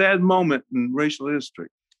 Sad moment in racial history.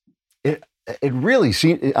 It really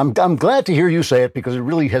seems. I'm glad to hear you say it, because it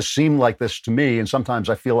really has seemed like this to me, and sometimes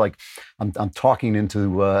I feel like I'm talking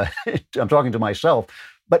into I'm talking to myself.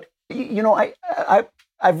 But you know,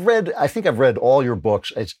 I've read. I think I've read all your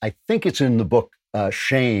books. I think it's in the book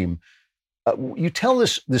Shame. You tell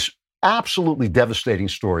this absolutely devastating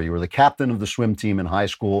story. You were the captain of the swim team in high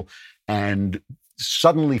school, and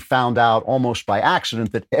suddenly found out almost by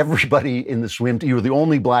accident that everybody in the swim team, you were the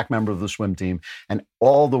only black member of the swim team, and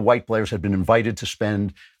all the white players had been invited to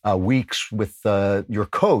spend weeks with your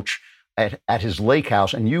coach at his lake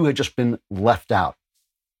house, and you had just been left out.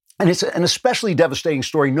 And it's an especially devastating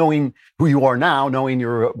story, knowing who you are now, knowing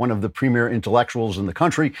you're one of the premier intellectuals in the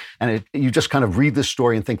country, and you just kind of read this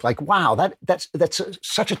story and think like, wow, that's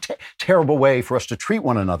such a terrible way for us to treat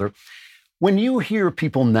one another. When you hear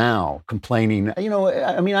people now complaining, you know,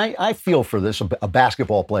 I mean, I feel for this, a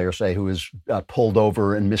basketball player, say, who is pulled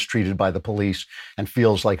over and mistreated by the police and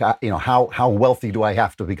feels like, you know, how wealthy do I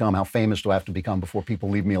have to become? How famous do I have to become before people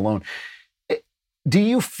leave me alone? Do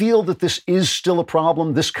you feel that this is still a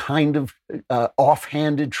problem, this kind of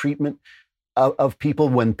offhanded treatment of people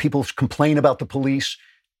when people complain about the police?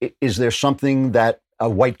 Is there something that a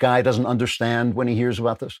white guy doesn't understand when he hears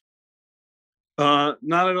about this?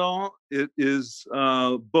 Not at all. It is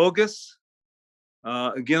bogus.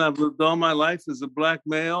 Again, I've lived all my life as a black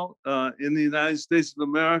male in the United States of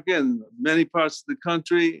America and many parts of the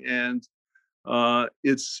country, and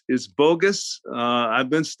it's bogus. I've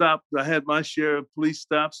been stopped. I had my share of police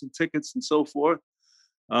stops and tickets and so forth.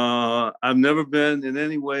 I've never been in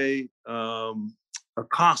any way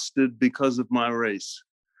accosted because of my race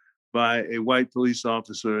by a white police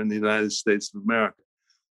officer in the United States of America.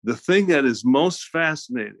 The thing that is most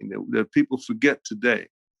fascinating that people forget today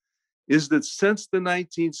is that since the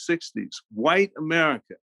 1960s, white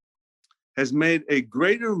America has made a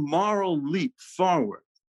greater moral leap forward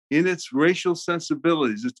in its racial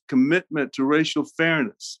sensibilities, its commitment to racial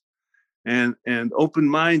fairness and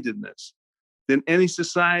open-mindedness than any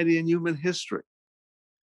society in human history.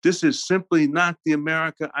 This is simply not the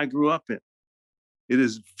America I grew up in. It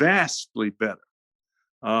is vastly better.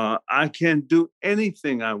 I can do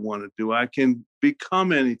anything I want to do. I can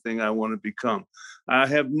become anything I want to become.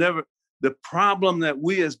 The problem that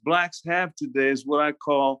we as Blacks have today is what I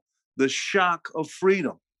call the shock of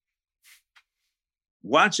freedom.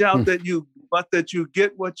 Watch out that you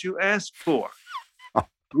get what you ask for.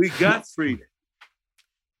 We got freedom.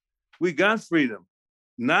 We got freedom.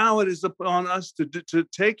 Now it is upon us to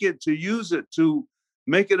take it, to use it, to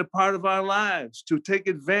make it a part of our lives, to take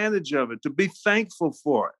advantage of it, to be thankful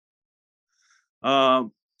for it.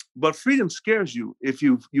 But freedom scares you if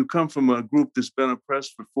you come from a group that's been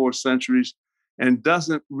oppressed for 4 centuries and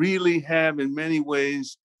doesn't really have, in many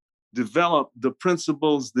ways, developed the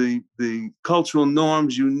principles, the cultural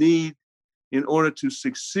norms you need in order to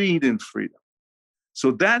succeed in freedom.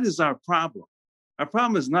 So that is our problem. Our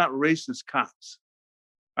problem is not racist cops.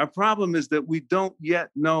 Our problem is that we don't yet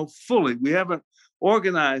know fully. We haven't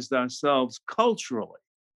organized ourselves culturally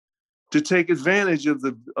to take advantage of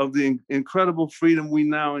the incredible freedom we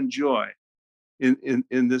now enjoy in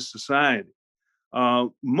this society.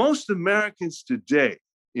 Most Americans today,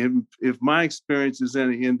 if my experience is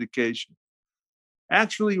any indication,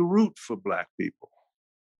 actually root for Black people,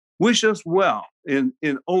 wish us well in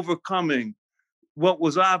overcoming what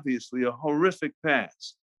was obviously a horrific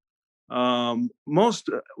past. Most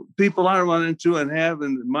people I run into and have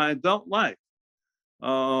in my adult life,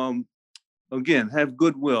 again, have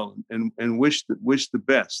goodwill and wish the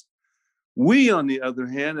best. We, on the other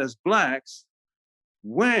hand, as Blacks,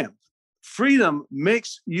 wham, freedom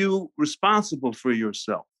makes you responsible for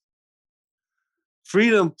yourself.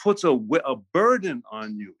 Freedom puts a burden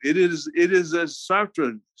on you. It is, as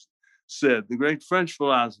Sartre said, the great French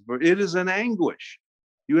philosopher, it is an anguish.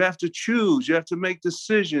 You have to choose, you have to make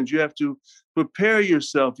decisions, you have to prepare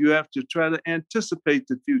yourself, you have to try to anticipate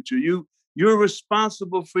the future. You're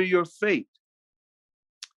responsible for your fate.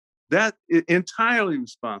 That is entirely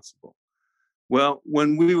responsible. Well,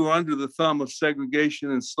 when we were under the thumb of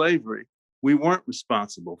segregation and slavery, we weren't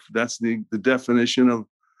responsible. That's the definition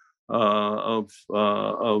of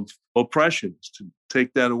oppression, is to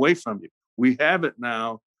take that away from you. We have it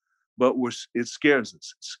now, but it scares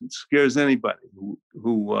us. It scares anybody who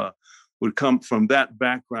would come from that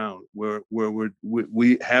background where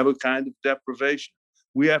we have a kind of deprivation.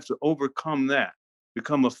 We have to overcome that,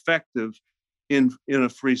 become effective in a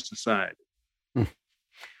free society.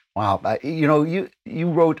 Wow. You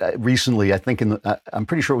wrote recently, I think I'm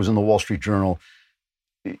pretty sure it was in the Wall Street Journal,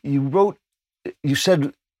 you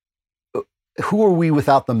said, who are we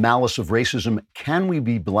without the malice of racism? Can we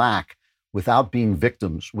be Black without being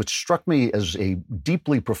victims? Which struck me as a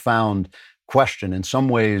deeply profound question. In some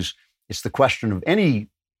ways, it's the question of any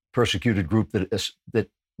persecuted group that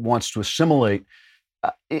wants to assimilate.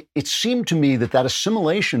 It seemed to me that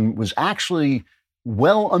assimilation was actually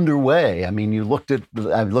well underway. I mean, I looked at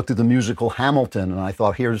the musical Hamilton, and I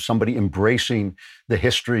thought, here's somebody embracing the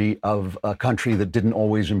history of a country that didn't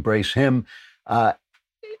always embrace him.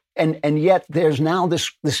 And yet there's now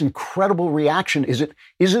this incredible reaction. Is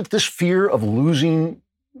it this fear of losing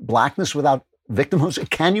Blackness without victimhood?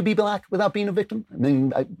 Can you be Black without being a victim? I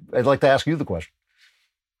mean, I'd like to ask you the question.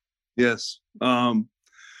 Yes.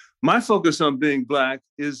 My focus on being Black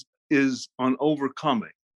is on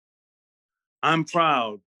overcoming. I'm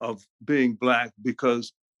proud of being Black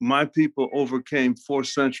because my people overcame 4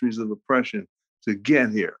 centuries of oppression to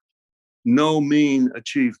get here. No mean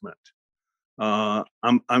achievement.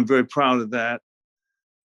 I'm very proud of that.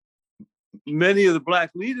 Many of the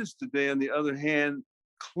Black leaders today, on the other hand,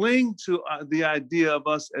 cling to the idea of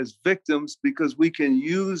us as victims because we can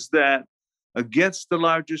use that against the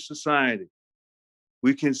larger society.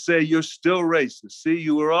 We can say, you're still racist. See,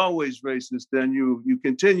 you were always racist, and you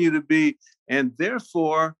continue to be. And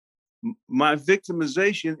therefore, my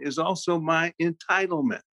victimization is also my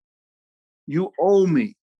entitlement. You owe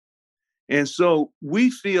me. And so we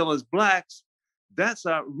feel as blacks, that's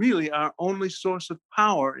really our only source of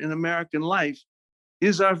power in American life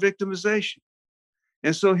is our victimization.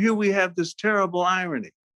 And so here we have this terrible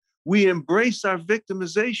irony. We embrace our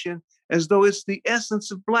victimization as though it's the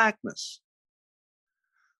essence of blackness.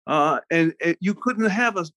 And you couldn't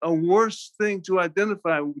have a worse thing to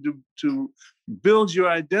identify, to build your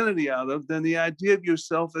identity out of than the idea of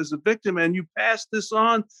yourself as a victim. And you pass this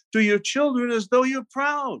on to your children as though you're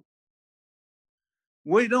proud.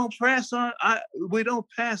 We don't pass on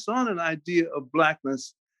an idea of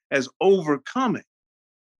blackness as overcoming,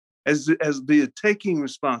 as taking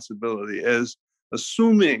responsibility, as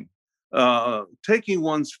assuming, taking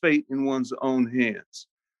one's fate in one's own hands.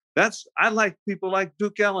 I like people like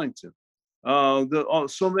Duke Ellington,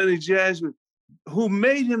 so many jazzmen, who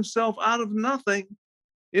made himself out of nothing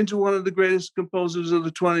into one of the greatest composers of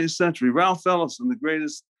the 20th century. Ralph Ellison,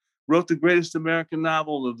 wrote the greatest American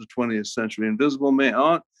novel of the 20th century, Invisible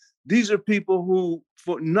Man. These are people who,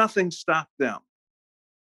 for nothing stopped them.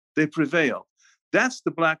 They prevailed. That's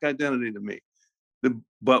the black identity to me.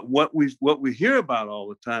 But what we hear about all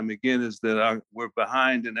the time again is that we're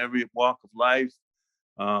behind in every walk of life,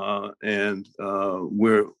 and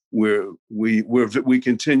we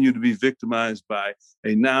continue to be victimized by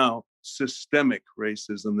a now systemic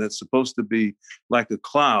racism that's supposed to be like a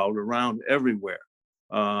cloud around everywhere.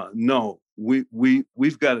 No, we've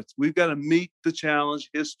got to meet the challenge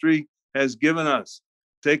history has given us.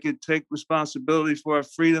 Take responsibility for our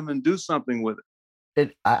freedom and do something with it.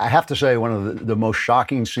 I have to say, one of the most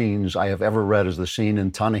shocking scenes I have ever read is the scene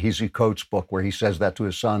in Ta-Nehisi Coates' book where he says that to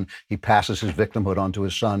his son. He passes his victimhood on to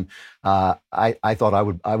his son. I thought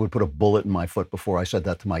I would put a bullet in my foot before I said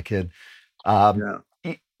that to my kid.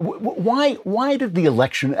 Why did the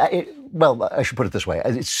election? Well, I should put it this way.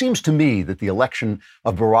 It seems to me that the election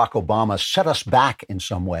of Barack Obama set us back in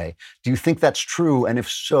some way. Do you think that's true? And if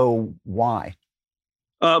so, why?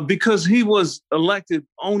 Because he was elected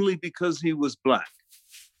only because he was black.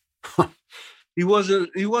 He wasn't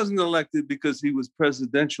elected because he was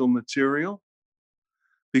presidential material,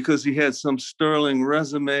 because he had some sterling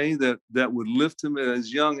resume that would lift him at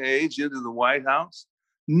his young age into the White House.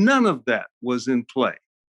 None of that was in play.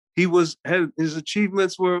 His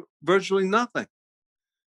achievements were virtually nothing.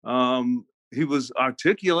 He was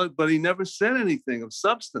articulate, but he never said anything of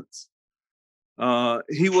substance.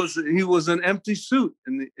 He was an empty suit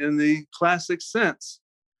in the classic sense,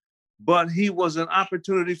 but he was an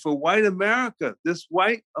opportunity for white America. This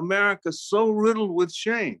white America so riddled with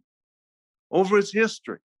shame over its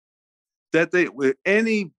history that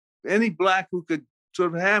any black who could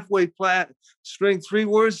sort of halfway string three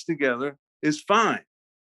words together is fine.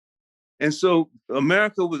 And so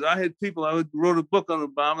America I wrote a book on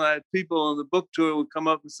Obama. I had people on the book tour would come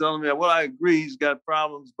up and tell me, well, I agree, he's got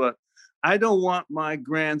problems, but I don't want my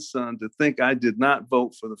grandson to think I did not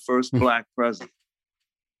vote for the first black president.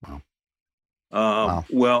 Wow.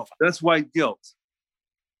 Well, that's white guilt.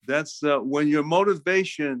 That's when your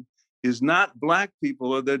motivation is not black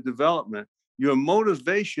people or their development. Your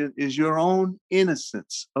motivation is your own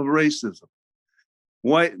innocence of racism.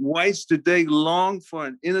 Whites today long for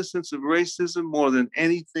an innocence of racism more than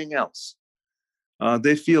anything else.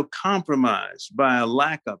 They feel compromised by a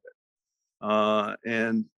lack of it.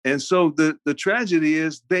 And so the tragedy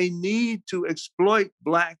is they need to exploit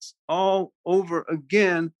blacks all over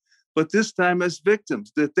again, but this time as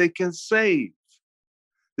victims that they can save,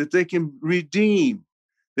 that they can redeem,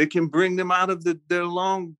 they can bring them out of their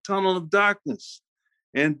long tunnel of darkness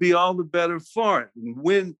and be all the better for it and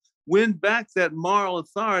win back that moral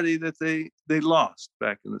authority that they lost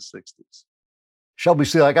back in the 60s. Shelby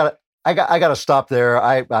Steele, I got to stop there.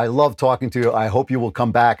 I love talking to you. I hope you will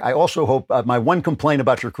come back. I also hope my one complaint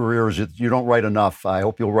about your career is that you don't write enough. I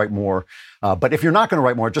hope you'll write more. But if you're not going to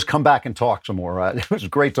write more, just come back and talk some more. It was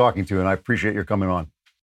great talking to you, and I appreciate your coming on.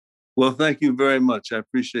 Well, thank you very much. I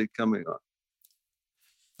appreciate coming on.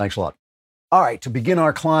 Thanks a lot. All right, to begin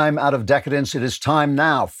our climb out of decadence, it is time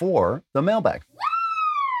now for the mailbag.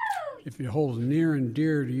 If it holds near and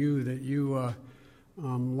dear to you that you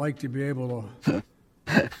like to be able to...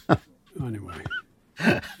 Anyway,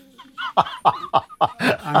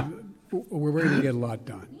 we're ready to get a lot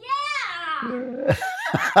done. Yeah!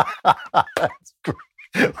 That's great.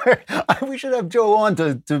 We should have Joe on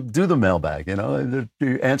to do the mailbag, to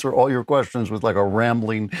answer all your questions with like a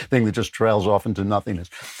rambling thing that just trails off into nothingness.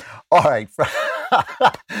 All right.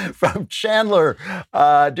 From Chandler,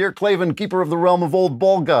 dear Klavan, keeper of the realm of old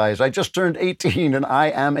bald guys, I just turned 18 and I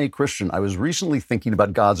am a Christian. I was recently thinking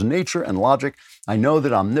about God's nature and logic. I know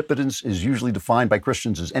that omnipotence is usually defined by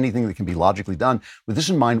Christians as anything that can be logically done. With this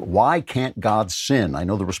in mind, why can't God sin? I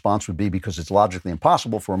know the response would be because it's logically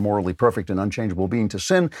impossible for a morally perfect and unchangeable being to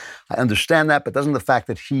sin. I understand that, but doesn't the fact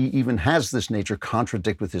that he even has this nature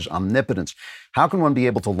contradict with his omnipotence? How can one be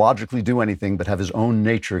able to logically do anything but have his own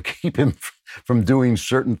nature keep him from doing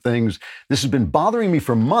certain things? This has been bothering me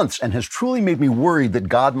for months and has truly made me worried that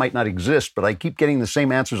God might not exist, but I keep getting the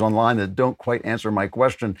same answers online that don't quite answer my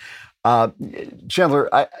question.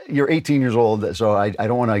 Chandler, you're 18 years old, so I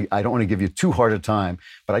don't want to give you too hard a time,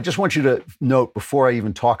 but I just want you to note before I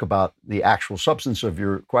even talk about the actual substance of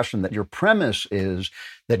your question that your premise is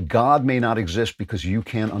that God may not exist because you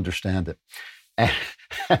can't understand it.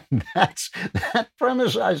 And that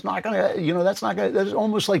premise is not going to, that's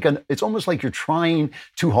almost like it's almost like you're trying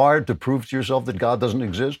too hard to prove to yourself that God doesn't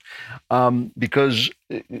exist, because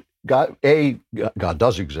God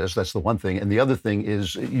does exist. That's the one thing. And the other thing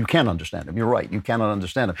is you can't understand him. You're right. You cannot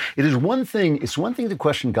understand him. It's one thing to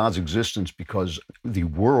question God's existence because the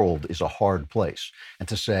world is a hard place, and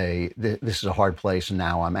to say this is a hard place and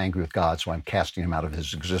now I'm angry with God, so I'm casting him out of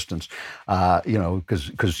his existence,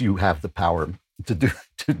 because you have the power to do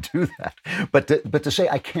that. But to say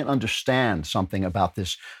I can't understand something about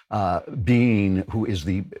this being who is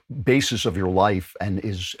the basis of your life and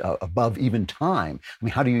is above even time. I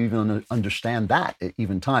mean, how do you even understand that,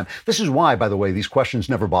 even time? This is why, by the way, these questions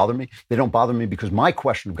never bother me. They don't bother me because my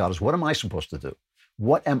question of God is, what am I supposed to do?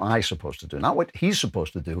 What am I supposed to do? Not what he's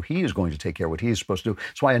supposed to do. He is going to take care of what he is supposed to do.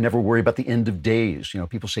 That's why I never worry about the end of days.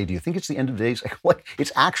 People say, do you think it's the end of days?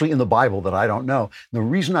 It's actually in the Bible that I don't know. And the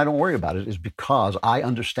reason I don't worry about it is because I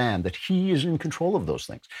understand that he is in control of those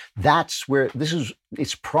things. That's where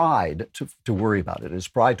it's pride to worry about it. It's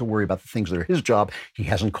pride to worry about the things that are his job. He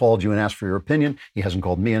hasn't called you and asked for your opinion. He hasn't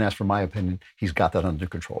called me and asked for my opinion. He's got that under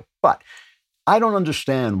control. But I don't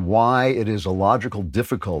understand why it is a logical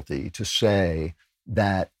difficulty to say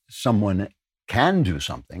that someone can do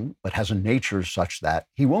something, but has a nature such that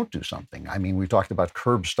he won't do something. I mean, we talked about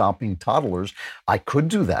curb stomping toddlers. I could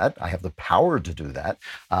do that. I have the power to do that.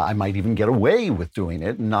 I might even get away with doing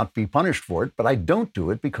it and not be punished for it, but I don't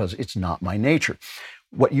do it because it's not my nature.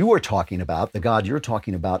 What you are talking about, the God you're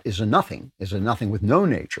talking about, is a nothing with no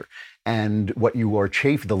nature. And what you are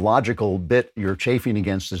the logical bit you're chafing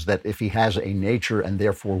against is that if he has a nature and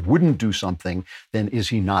therefore wouldn't do something, then is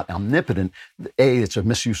he not omnipotent? A, it's a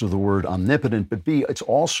misuse of the word omnipotent, but B, it's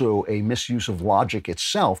also a misuse of logic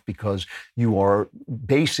itself because you are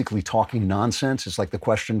basically talking nonsense. It's like the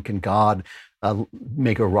question, can God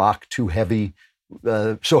make a rock too heavy?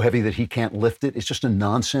 So heavy that he can't lift it? It's just a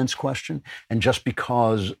nonsense question. And just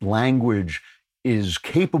because language is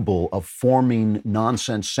capable of forming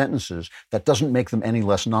nonsense sentences, that doesn't make them any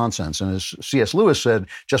less nonsense. And as C.S. Lewis said,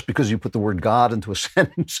 just because you put the word God into a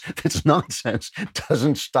sentence that's nonsense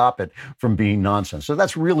doesn't stop it from being nonsense. So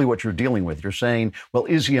that's really what you're dealing with. You're saying, well,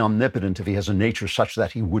 is he omnipotent if he has a nature such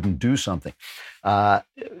that he wouldn't do something?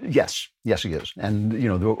 Yes, he is. And,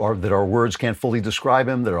 that our words can't fully describe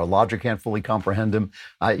him, that our logic can't fully comprehend him.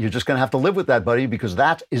 You're just going to have to live with that, buddy, because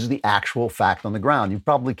that is the actual fact on the ground. You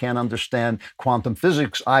probably can't understand quantum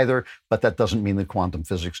physics either, but that doesn't mean that quantum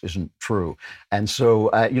physics isn't true. And so,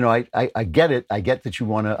 I get it. I get that you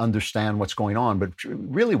want to understand what's going on, but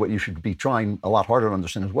really what you should be trying a lot harder to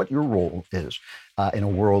understand is what your role is in a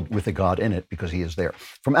world with a God in it, because he is there.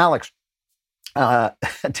 From Alex.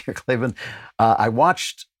 Dear Klavan, I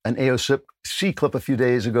watched an AOC clip a few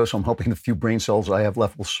days ago, so I'm hoping the few brain cells I have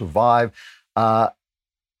left will survive.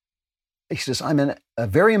 He says, I'm in a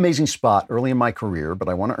very amazing spot early in my career, but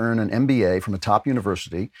I want to earn an MBA from a top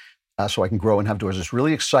university so I can grow and have doors. It's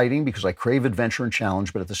really exciting because I crave adventure and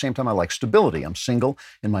challenge, but at the same time, I like stability. I'm single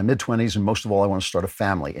in my mid-20s, and most of all, I want to start a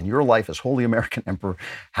family. In your life as Holy American Emperor,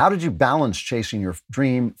 how did you balance chasing your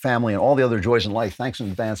dream, family, and all the other joys in life? Thanks in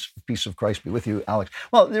advance. Peace of Christ be with you, Alex.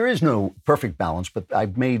 Well, there is no perfect balance, but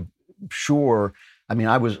I've made sure,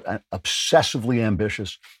 I was obsessively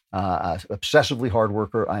ambitious, obsessively hard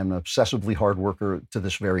worker. I am an obsessively hard worker to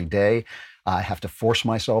this very day. I have to force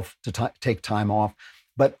myself to take time off.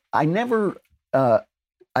 But I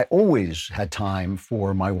always had time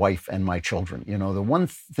for my wife and my children. The one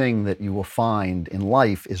thing that you will find in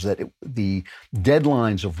life is that the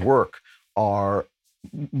deadlines of work are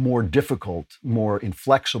more difficult, more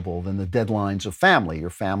inflexible than the deadlines of family. Your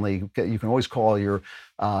family, you can always call your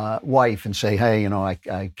wife and say, hey,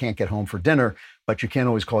 I can't get home for dinner. but you can't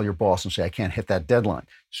always call your boss and say, I can't hit that deadline.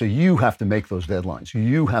 So you have to make those deadlines.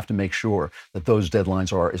 You have to make sure that those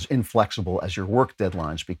deadlines are as inflexible as your work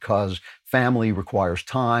deadlines, because family requires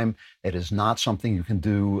time. It is not something you can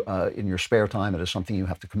do in your spare time. It is something you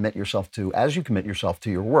have to commit yourself to as you commit yourself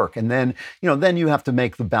to your work. And then, then you have to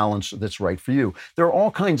make the balance that's right for you. There are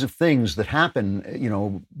all kinds of things that happen.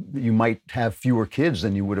 You might have fewer kids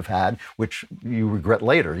than you would have had, which you regret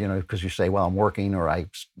later, because you say, well, I'm working, or I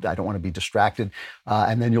don't want to be distracted.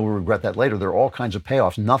 And then you'll regret that later. There are all kinds of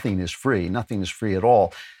payoffs. Nothing is free. Nothing is free at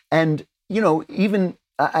all. And, even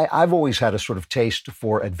I've always had a sort of taste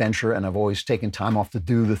for adventure, and I've always taken time off to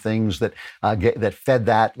do the things that that fed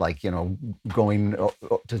that, like, going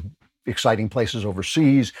to exciting places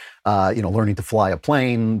overseas, learning to fly a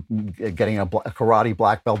plane, getting a karate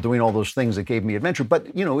black belt, doing all those things that gave me adventure. But,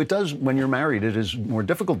 it does, when you're married, it is more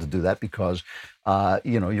difficult to do that because,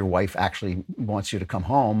 your wife actually wants you to come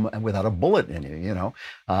home without a bullet in you,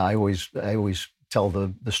 I always tell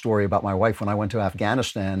the story about my wife when I went to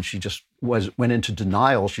Afghanistan. She just went into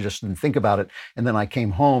denial. She just didn't think about it. And then I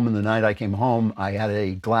came home, and the night I came home, I had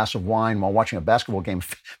a glass of wine while watching a basketball game,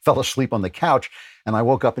 fell asleep on the couch. And I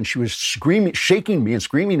woke up and she was shaking me and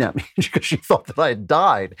screaming at me because she thought that I had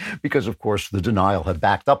died, because, of course, the denial had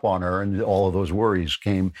backed up on her, and all of those worries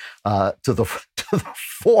came to the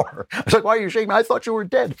fore. I was like, why are you shaking me? I thought you were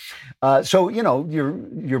dead. So,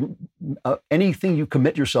 anything you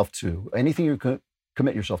commit yourself to,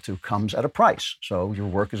 comes at a price. So your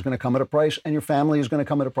work is going to come at a price, and your family is going to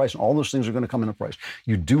come at a price, and all those things are going to come at a price.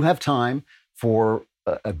 You do have time for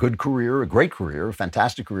a good career, a great career, a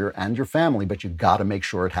fantastic career, and your family, but you've got to make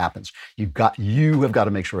sure it happens. You have got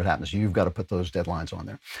to make sure it happens. You've got to put those deadlines on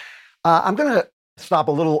there. I'm going to stop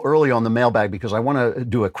a little early on the mailbag because I want to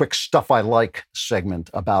do a quick Stuff I Like segment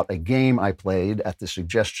about a game I played at the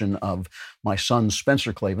suggestion of my son,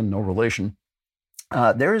 Spencer Klavan, no relation.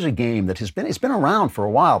 There is a game that it's been around for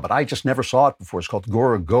a while, but I just never saw it before. It's called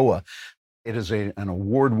Gorogoa. It is an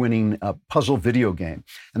award-winning puzzle video game.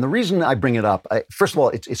 And the reason I bring it up, first of all,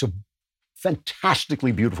 it's a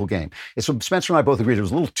fantastically beautiful game. Spencer and I both agreed it was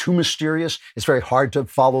a little too mysterious. It's very hard to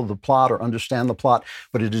follow the plot or understand the plot,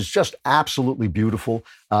 but it is just absolutely beautiful.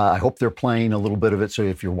 I hope they're playing a little bit of it, so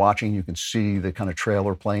if you're watching, you can see the kind of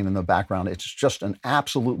trailer playing in the background. It's just an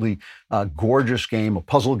absolutely gorgeous game, a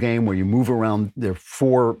puzzle game where you move around. There are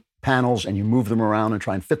 4 panels, and you move them around and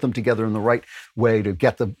try and fit them together in the right way to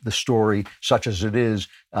get the story, such as it is,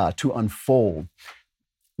 to unfold.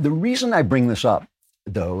 The reason I bring this up,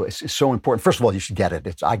 though, is so important. First of all, you should get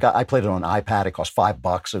it. I played it on an iPad. It cost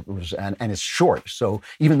 $5. And it's short. So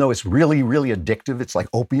even though it's really, really addictive, it's like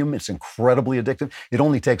opium. It's incredibly addictive. It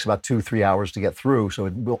only takes about 2-3 hours to get through, so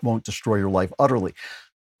it won't destroy your life utterly.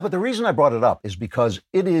 But the reason I brought it up is because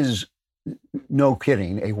it is, no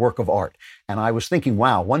kidding, a work of art. And I was thinking,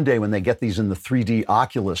 wow, one day when they get these in the 3D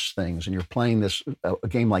Oculus things, and you're playing a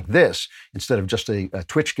game like this, instead of just a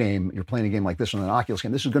Twitch game, you're playing a game like this on an Oculus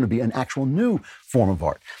game, this is going to be an actual new form of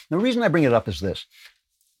art. And the reason I bring it up is this.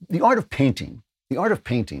 The art of painting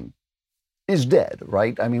is dead,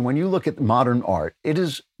 right? I mean, when you look at modern art, it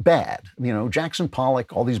is bad. Jackson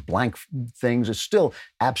Pollock, all these blank things, it's still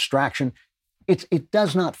abstraction. It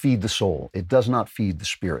does not feed the soul. It does not feed the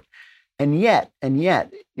spirit. And yet,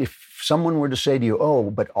 if someone were to say to you,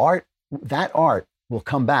 oh, but that art will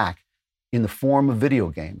come back in the form of video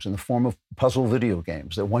games, in the form of puzzle video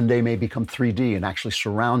games, that one day may become 3D and actually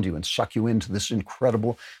surround you and suck you into this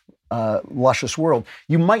incredible, luscious world,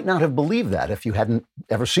 you might not have believed that if you hadn't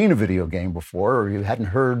ever seen a video game before, or you hadn't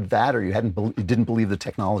heard that, or you didn't believe the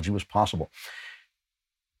technology was possible.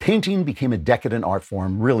 Painting became a decadent art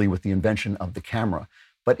form, really, with the invention of the camera.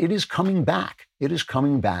 But it is coming back. It is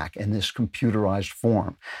coming back in this computerized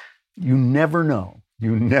form. You never know.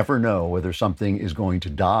 You never know whether something is going to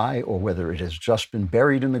die or whether it has just been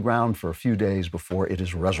buried in the ground for a few days before it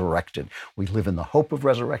is resurrected. We live in the hope of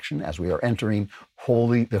resurrection as we are entering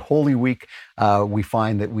the Holy Week. We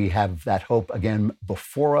find that we have that hope again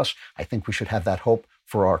before us. I think we should have that hope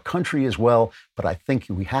for our country as well, but I think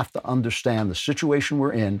we have to understand the situation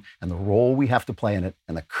we're in and the role we have to play in it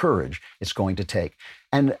and the courage it's going to take.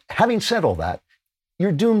 And having said all that,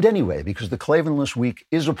 you're doomed anyway, because the Klavanless week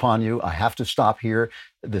is upon you. I have to stop here.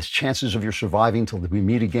 The chances of your surviving till we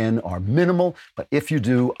meet again are minimal, but if you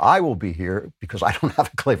do, I will be here, because I don't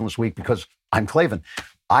have a Klavanless week, because I'm Klavan.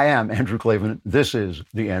 I am Andrew Klavan. This is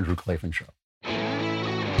The Andrew Klavan Show.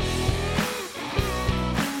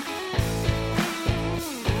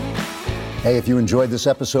 Hey, if you enjoyed this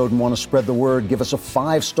episode and want to spread the word, give us a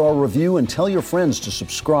 5-star review and tell your friends to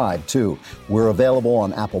subscribe, too. We're available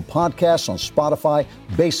on Apple Podcasts, on Spotify,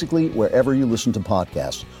 basically wherever you listen to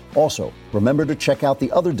podcasts. Also, remember to check out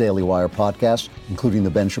the other Daily Wire podcasts, including The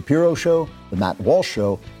Ben Shapiro Show, The Matt Walsh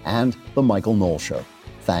Show, and The Michael Knowles Show.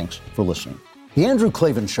 Thanks for listening. The Andrew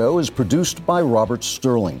Klavan Show is produced by Robert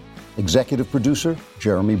Sterling. Executive producer,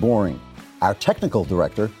 Jeremy Boring. Our technical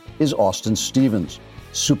director is Austin Stevens.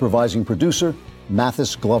 Supervising producer,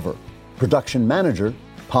 Mathis Glover. Production manager,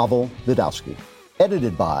 Pavel Vidowski.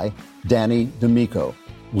 Edited by Danny D'Amico.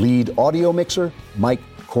 Lead audio mixer, Mike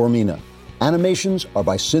Coromina. Animations are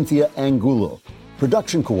by Cynthia Angulo.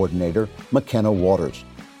 Production coordinator, McKenna Waters.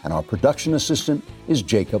 And our production assistant is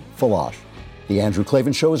Jacob Falash. The Andrew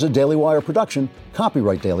Klavan Show is a Daily Wire production.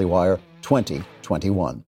 Copyright Daily Wire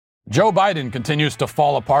 2021. Joe Biden continues to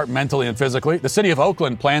fall apart mentally and physically. The city of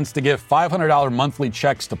Oakland plans to give $500 monthly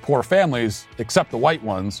checks to poor families, except the white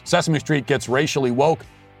ones. Sesame Street gets racially woke,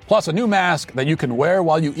 plus a new mask that you can wear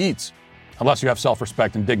while you eat. Unless you have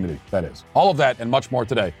self-respect and dignity, that is. All of that and much more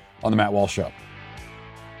today on The Matt Walsh Show.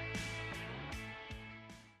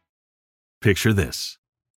 Picture this.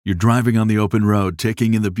 You're driving on the open road,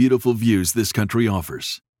 taking in the beautiful views this country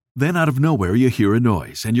offers. Then out of nowhere, you hear a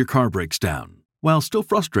noise and your car breaks down. While still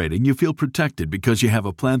frustrating, you feel protected because you have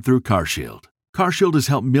a plan through CarShield. CarShield has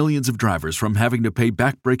helped millions of drivers from having to pay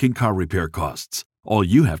back-breaking car repair costs. All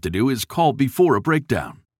you have to do is call before a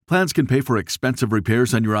breakdown. Plans can pay for expensive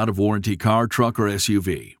repairs on your out-of-warranty car, truck, or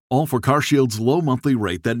SUV. All for CarShield's low monthly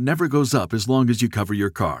rate that never goes up as long as you cover your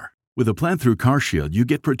car. With a plan through CarShield, you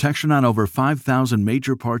get protection on over 5,000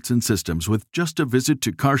 major parts and systems with just a visit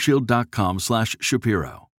to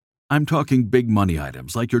carshield.com/Shapiro. I'm talking big money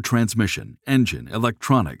items like your transmission, engine,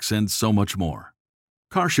 electronics, and so much more.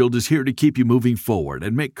 CarShield is here to keep you moving forward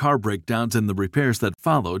and make car breakdowns and the repairs that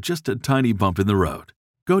follow just a tiny bump in the road.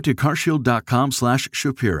 Go to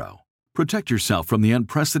carshield.com/Shapiro. Protect yourself from the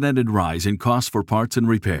unprecedented rise in costs for parts and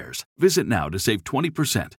repairs. Visit now to save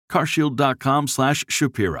 20%.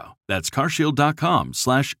 carshield.com/Shapiro. That's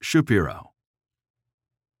carshield.com/Shapiro.